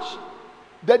average,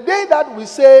 the day that we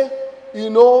say, the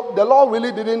Lord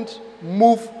really didn't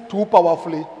move too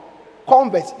powerfully,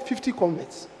 50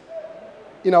 converts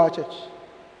in our church.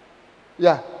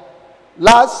 Yeah.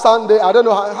 Last Sunday, I don't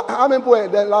know how many people were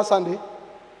there last Sunday.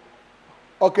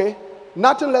 Okay.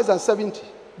 Nothing less than 70.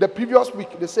 The previous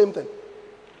week, the same thing.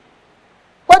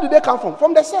 Where did they come from?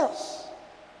 From the cells.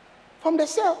 From the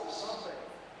cells.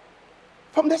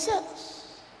 From the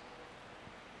cells.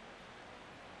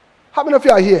 How many of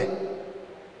you are here?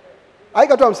 I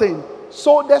got what I'm saying.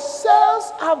 So the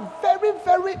cells are very,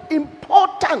 very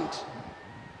important.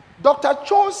 Dr.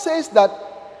 Cho says that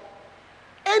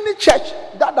any church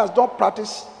that does not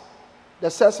practice the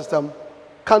cell system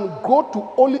can go to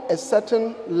only a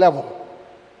certain level.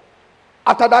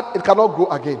 After that, it cannot grow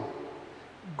again.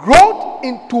 Growth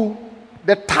into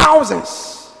the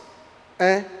thousands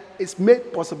is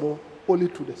made possible only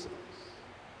through the cells.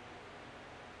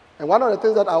 And one of the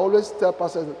things that I always tell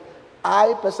pastors is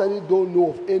I personally don't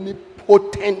know of any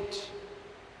potent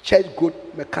church growth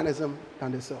mechanism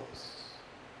than the cells.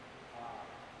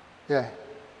 Yeah.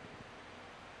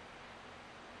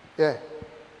 Yeah.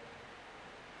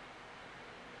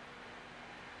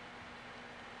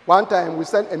 One time we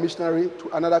sent a missionary to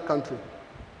another country.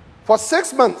 For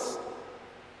 6 months,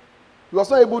 he was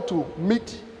not able to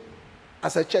meet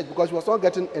as a church because he was not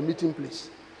getting a meeting place.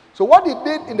 So what he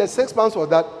did in the 6 months was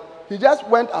that he just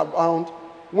went around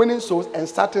winning souls and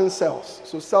starting cells.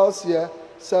 So cells here,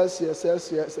 cells here, cells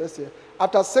here, cells here.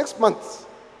 After 6 months,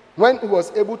 when he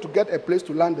was able to get a place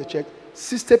to land the church,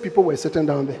 60 people were sitting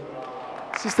down there.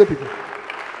 60 people.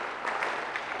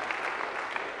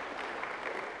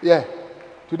 Yeah.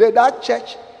 Today that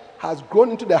church has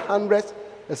grown into the hundreds.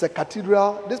 There's a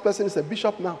cathedral. This person is a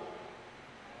bishop now.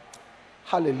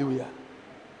 Hallelujah.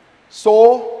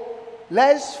 So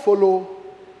let's follow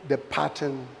the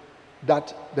pattern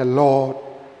that the Lord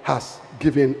has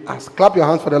given us. Clap your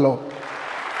hands for the Lord.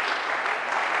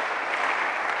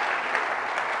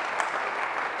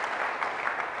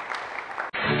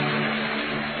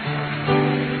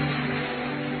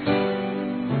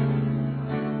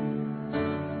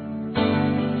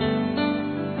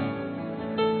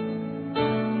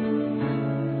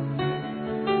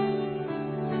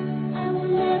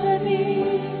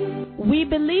 We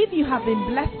believe you have been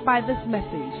blessed by this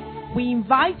message. We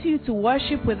invite you to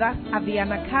worship with us at the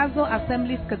Anakazo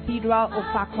Assemblies Cathedral,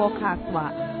 Ofako,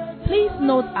 Kaswa. Please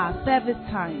note our service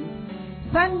times.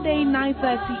 Sunday,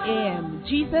 9:30 a.m.,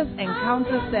 Jesus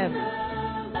Encounter Service.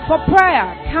 For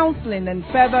prayer, counseling, and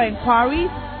further inquiries,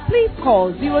 please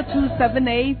call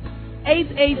 0278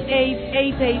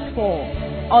 888 884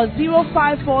 or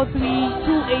 0543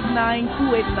 289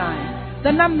 289.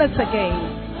 The numbers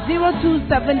again,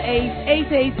 0278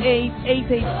 888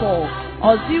 884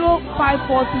 or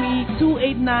 0543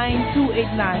 289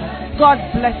 289. God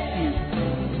bless you.